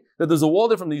history? That there's a wall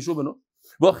there from the Yeshua ben Nun?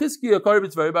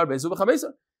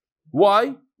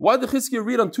 Why? Why did Chizkiah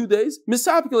read on 2 days?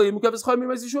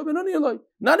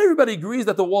 Not everybody agrees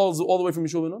that the wall is all the way from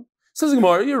Yeshua ben Nun. Says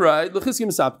Gemara, you're right.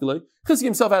 Chizkiah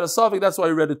himself had a suffix, that's why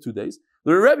he read it 2 days.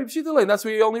 The Rebbe Pshitale, that's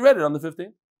why he only read it on the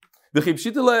 15th.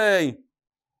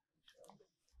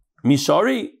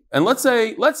 Mishari, and let's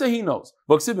say he knows.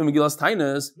 Megillas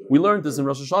Tainas, we learned this in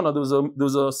Rosh Hashanah. There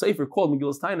was a sefer called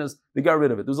Megillas Tainas. They got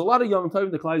rid of it. There was a lot of Yom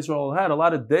Tovim the Klal Yisrael had, a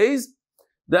lot of days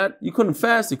that you couldn't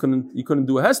fast, you couldn't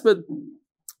do a hesped.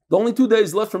 The only 2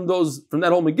 days left from that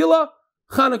whole Megillah,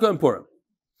 Chanukah and Purim.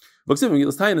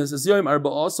 Megillas Tainas is Yom Arba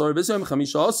Asar, V'Yom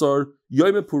Chamisha Asar,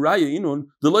 Yom Puraya Inun,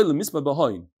 Deloy LeMispa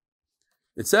B'Hayin.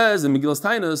 It says in Megillas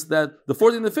Tainas that the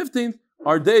 14th and the 15th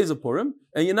are days of Purim,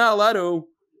 and you're not allowed to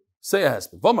say a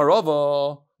hesped.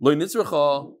 V'Marava Loy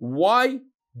Nitzrecha. Why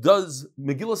does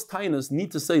Megillas Tainas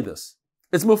need to say this?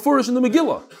 It's mufurish in the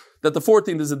Megillah that the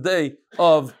 14th is a day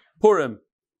of Purim.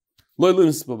 Loy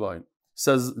L'Mispa B'Hayin.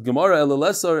 Says Gemara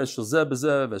Elelesar Eshazeh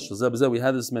B'Zeh. We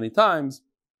had this many times.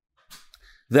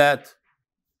 That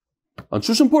on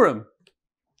Shushan Purim,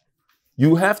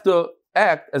 you have to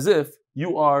act as if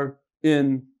you are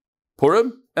in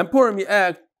Purim, and Purim you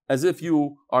act as if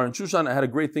you are in Shushan. I had a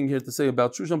great thing here to say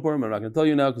about Shushan Purim. I'm not going to tell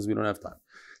you now because we don't have time.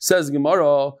 Says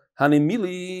Gemara,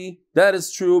 Hanimili, that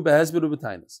is true.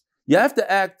 You have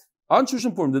to act on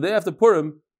Shushan Purim, the day after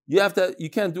Purim. You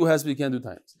can't do hesped, you can't do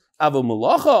tainis. Avo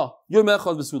malacha,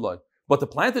 yomechad v'sulai. But to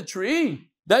plant a tree,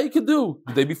 that you could do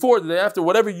the day before, the day after,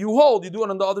 whatever you hold, you do it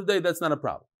on the other day. That's not a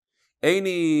problem.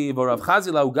 He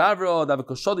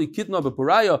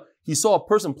saw a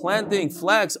person planting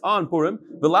flags on Purim.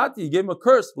 He gave him a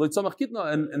curse.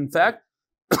 And in fact,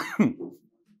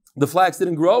 the flags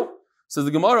didn't grow. Says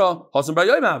the Gemara, what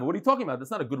are you talking about?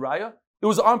 That's not a good raya. It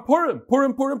was on Purim,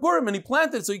 and he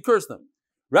planted, so he cursed them.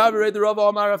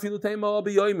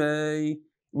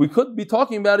 We could be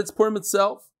talking about it's Purim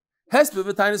itself. And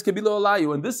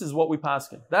this is what we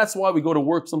paskin. That's why we go to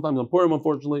work sometimes on Purim,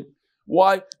 unfortunately.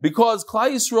 Why? Because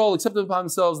Klal Yisrael accepted upon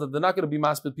themselves that they're not going to be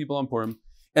maspid people on Purim,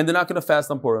 and they're not going to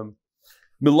fast on Purim.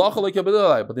 But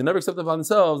they never accepted upon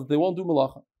themselves that they won't do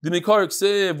malacha.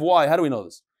 Why? How do we know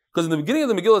this? Because in the beginning of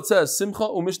the Megillah it says, Simcha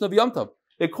u'mishna v'yamtav.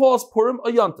 It calls Purim a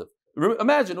yantav.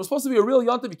 Imagine, it was supposed to be a real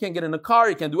yantav. You can't get in a car,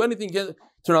 you can't do anything, you can't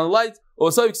turn on the lights.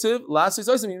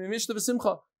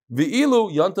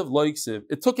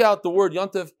 It took out the word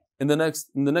yantav in the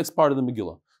next part of the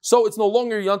Megillah. So it's no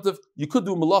longer yantav. You could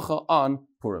do malacha on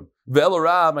Purim. So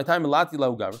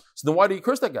then why do you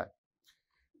curse that guy?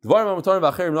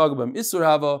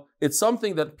 It's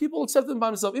something that people accepted by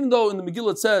themselves, even though in the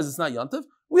Megillah it says it's not yantav.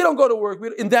 We don't go to work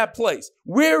in that place.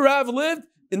 Where Rav lived,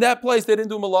 in that place they didn't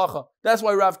do malacha. That's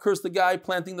why Rav cursed the guy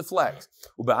planting the flags.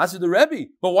 But why did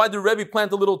the Rebbe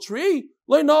plant a little tree?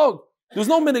 There's no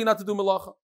minhag not to do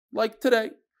malacha. Like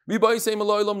today. No, there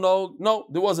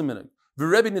was a minhag.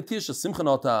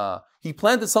 He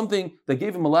planted something that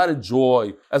gave him a lot of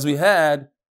joy, as we had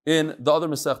in the other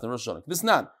Masechta in Rosh Hashanah. This is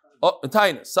not. In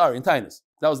Tainus.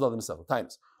 That was the other Masechta.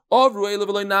 Tainus.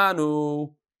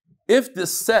 If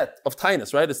this set of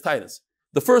Tainus, right, it's Tainus.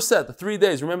 The first set, the 3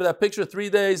 days, remember that picture? 3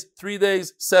 days,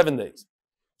 7 days.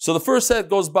 So the first set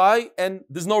goes by and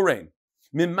there's no rain.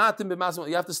 You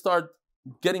have to start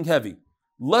getting heavy.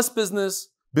 Less business,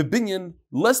 bibinyan,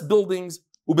 less buildings,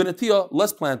 ubenatiyah,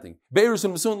 less planting. Beirus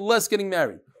and Masun, less getting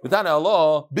married. Without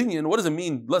Allah, binyan, what does it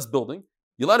mean, less building?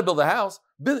 You're allowed to build a house.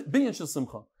 Binyan shel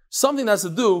simcha. Something that has to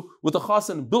do with the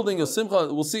chasen, building a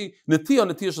simcha. We'll see,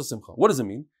 netiyah shel simcha. What does it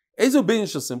mean?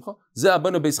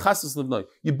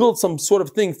 You build some sort of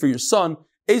thing for your son.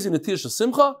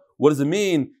 What does it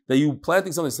mean that you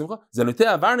planting something simcha? Here's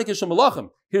a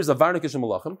varnikish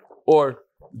malachim, or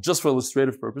just for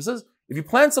illustrative purposes, if you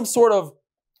plant some sort of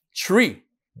tree,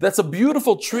 that's a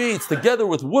beautiful tree, it's together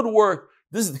with woodwork,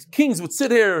 kings would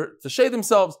sit here to shade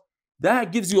themselves,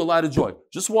 that gives you a lot of joy.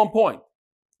 Just one point.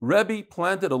 Rebbe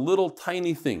planted a little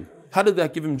tiny thing. How did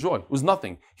that give him joy? It was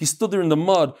nothing. He stood there in the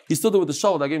mud, he stood there with the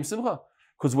shovel, that gave him simcha.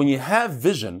 Because when you have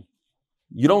vision,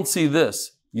 you don't see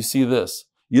this, you see this.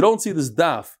 You don't see this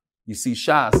daf, you see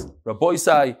Shas. Rabbi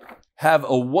Isai, have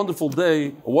a wonderful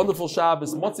day, a wonderful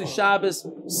Shabbos. Motzei Shabbos,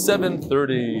 7:30.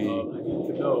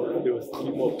 There was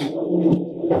 3 more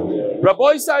people.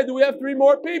 Rabbi Isai, do we have 3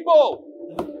 more people?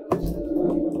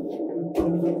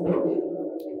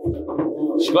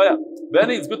 Shkoya.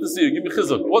 Benny, it's good to see you. Give me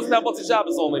chizuk. What's that Motzei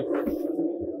Shabbos only?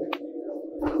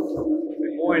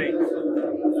 Good morning.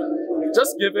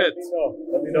 Just give it.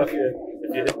 Let me know if you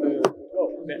hit the...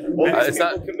 It's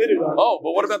not committed. Oh,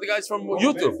 but what about the guys from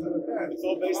YouTube? It's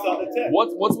all based on the text.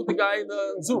 What's with the guy in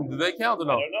the Zoom? Do they count or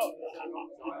no? I don't know.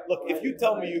 Look, if you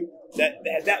tell me that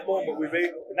at that moment we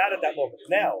made, not at that moment,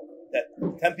 now that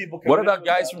 10 people. What about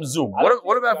guys from Zoom?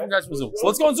 What about from guys from Zoom? So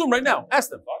let's go on Zoom right now. Ask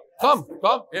them. Come.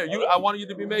 Here, I want you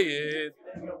to be made.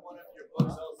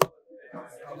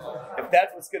 If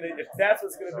that's what's gonna do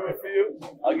it for you,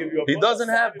 I'll give you a book. He doesn't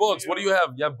have books. What do you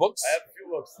have? You have books? I have a few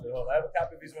books. I have a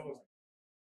copy of these books.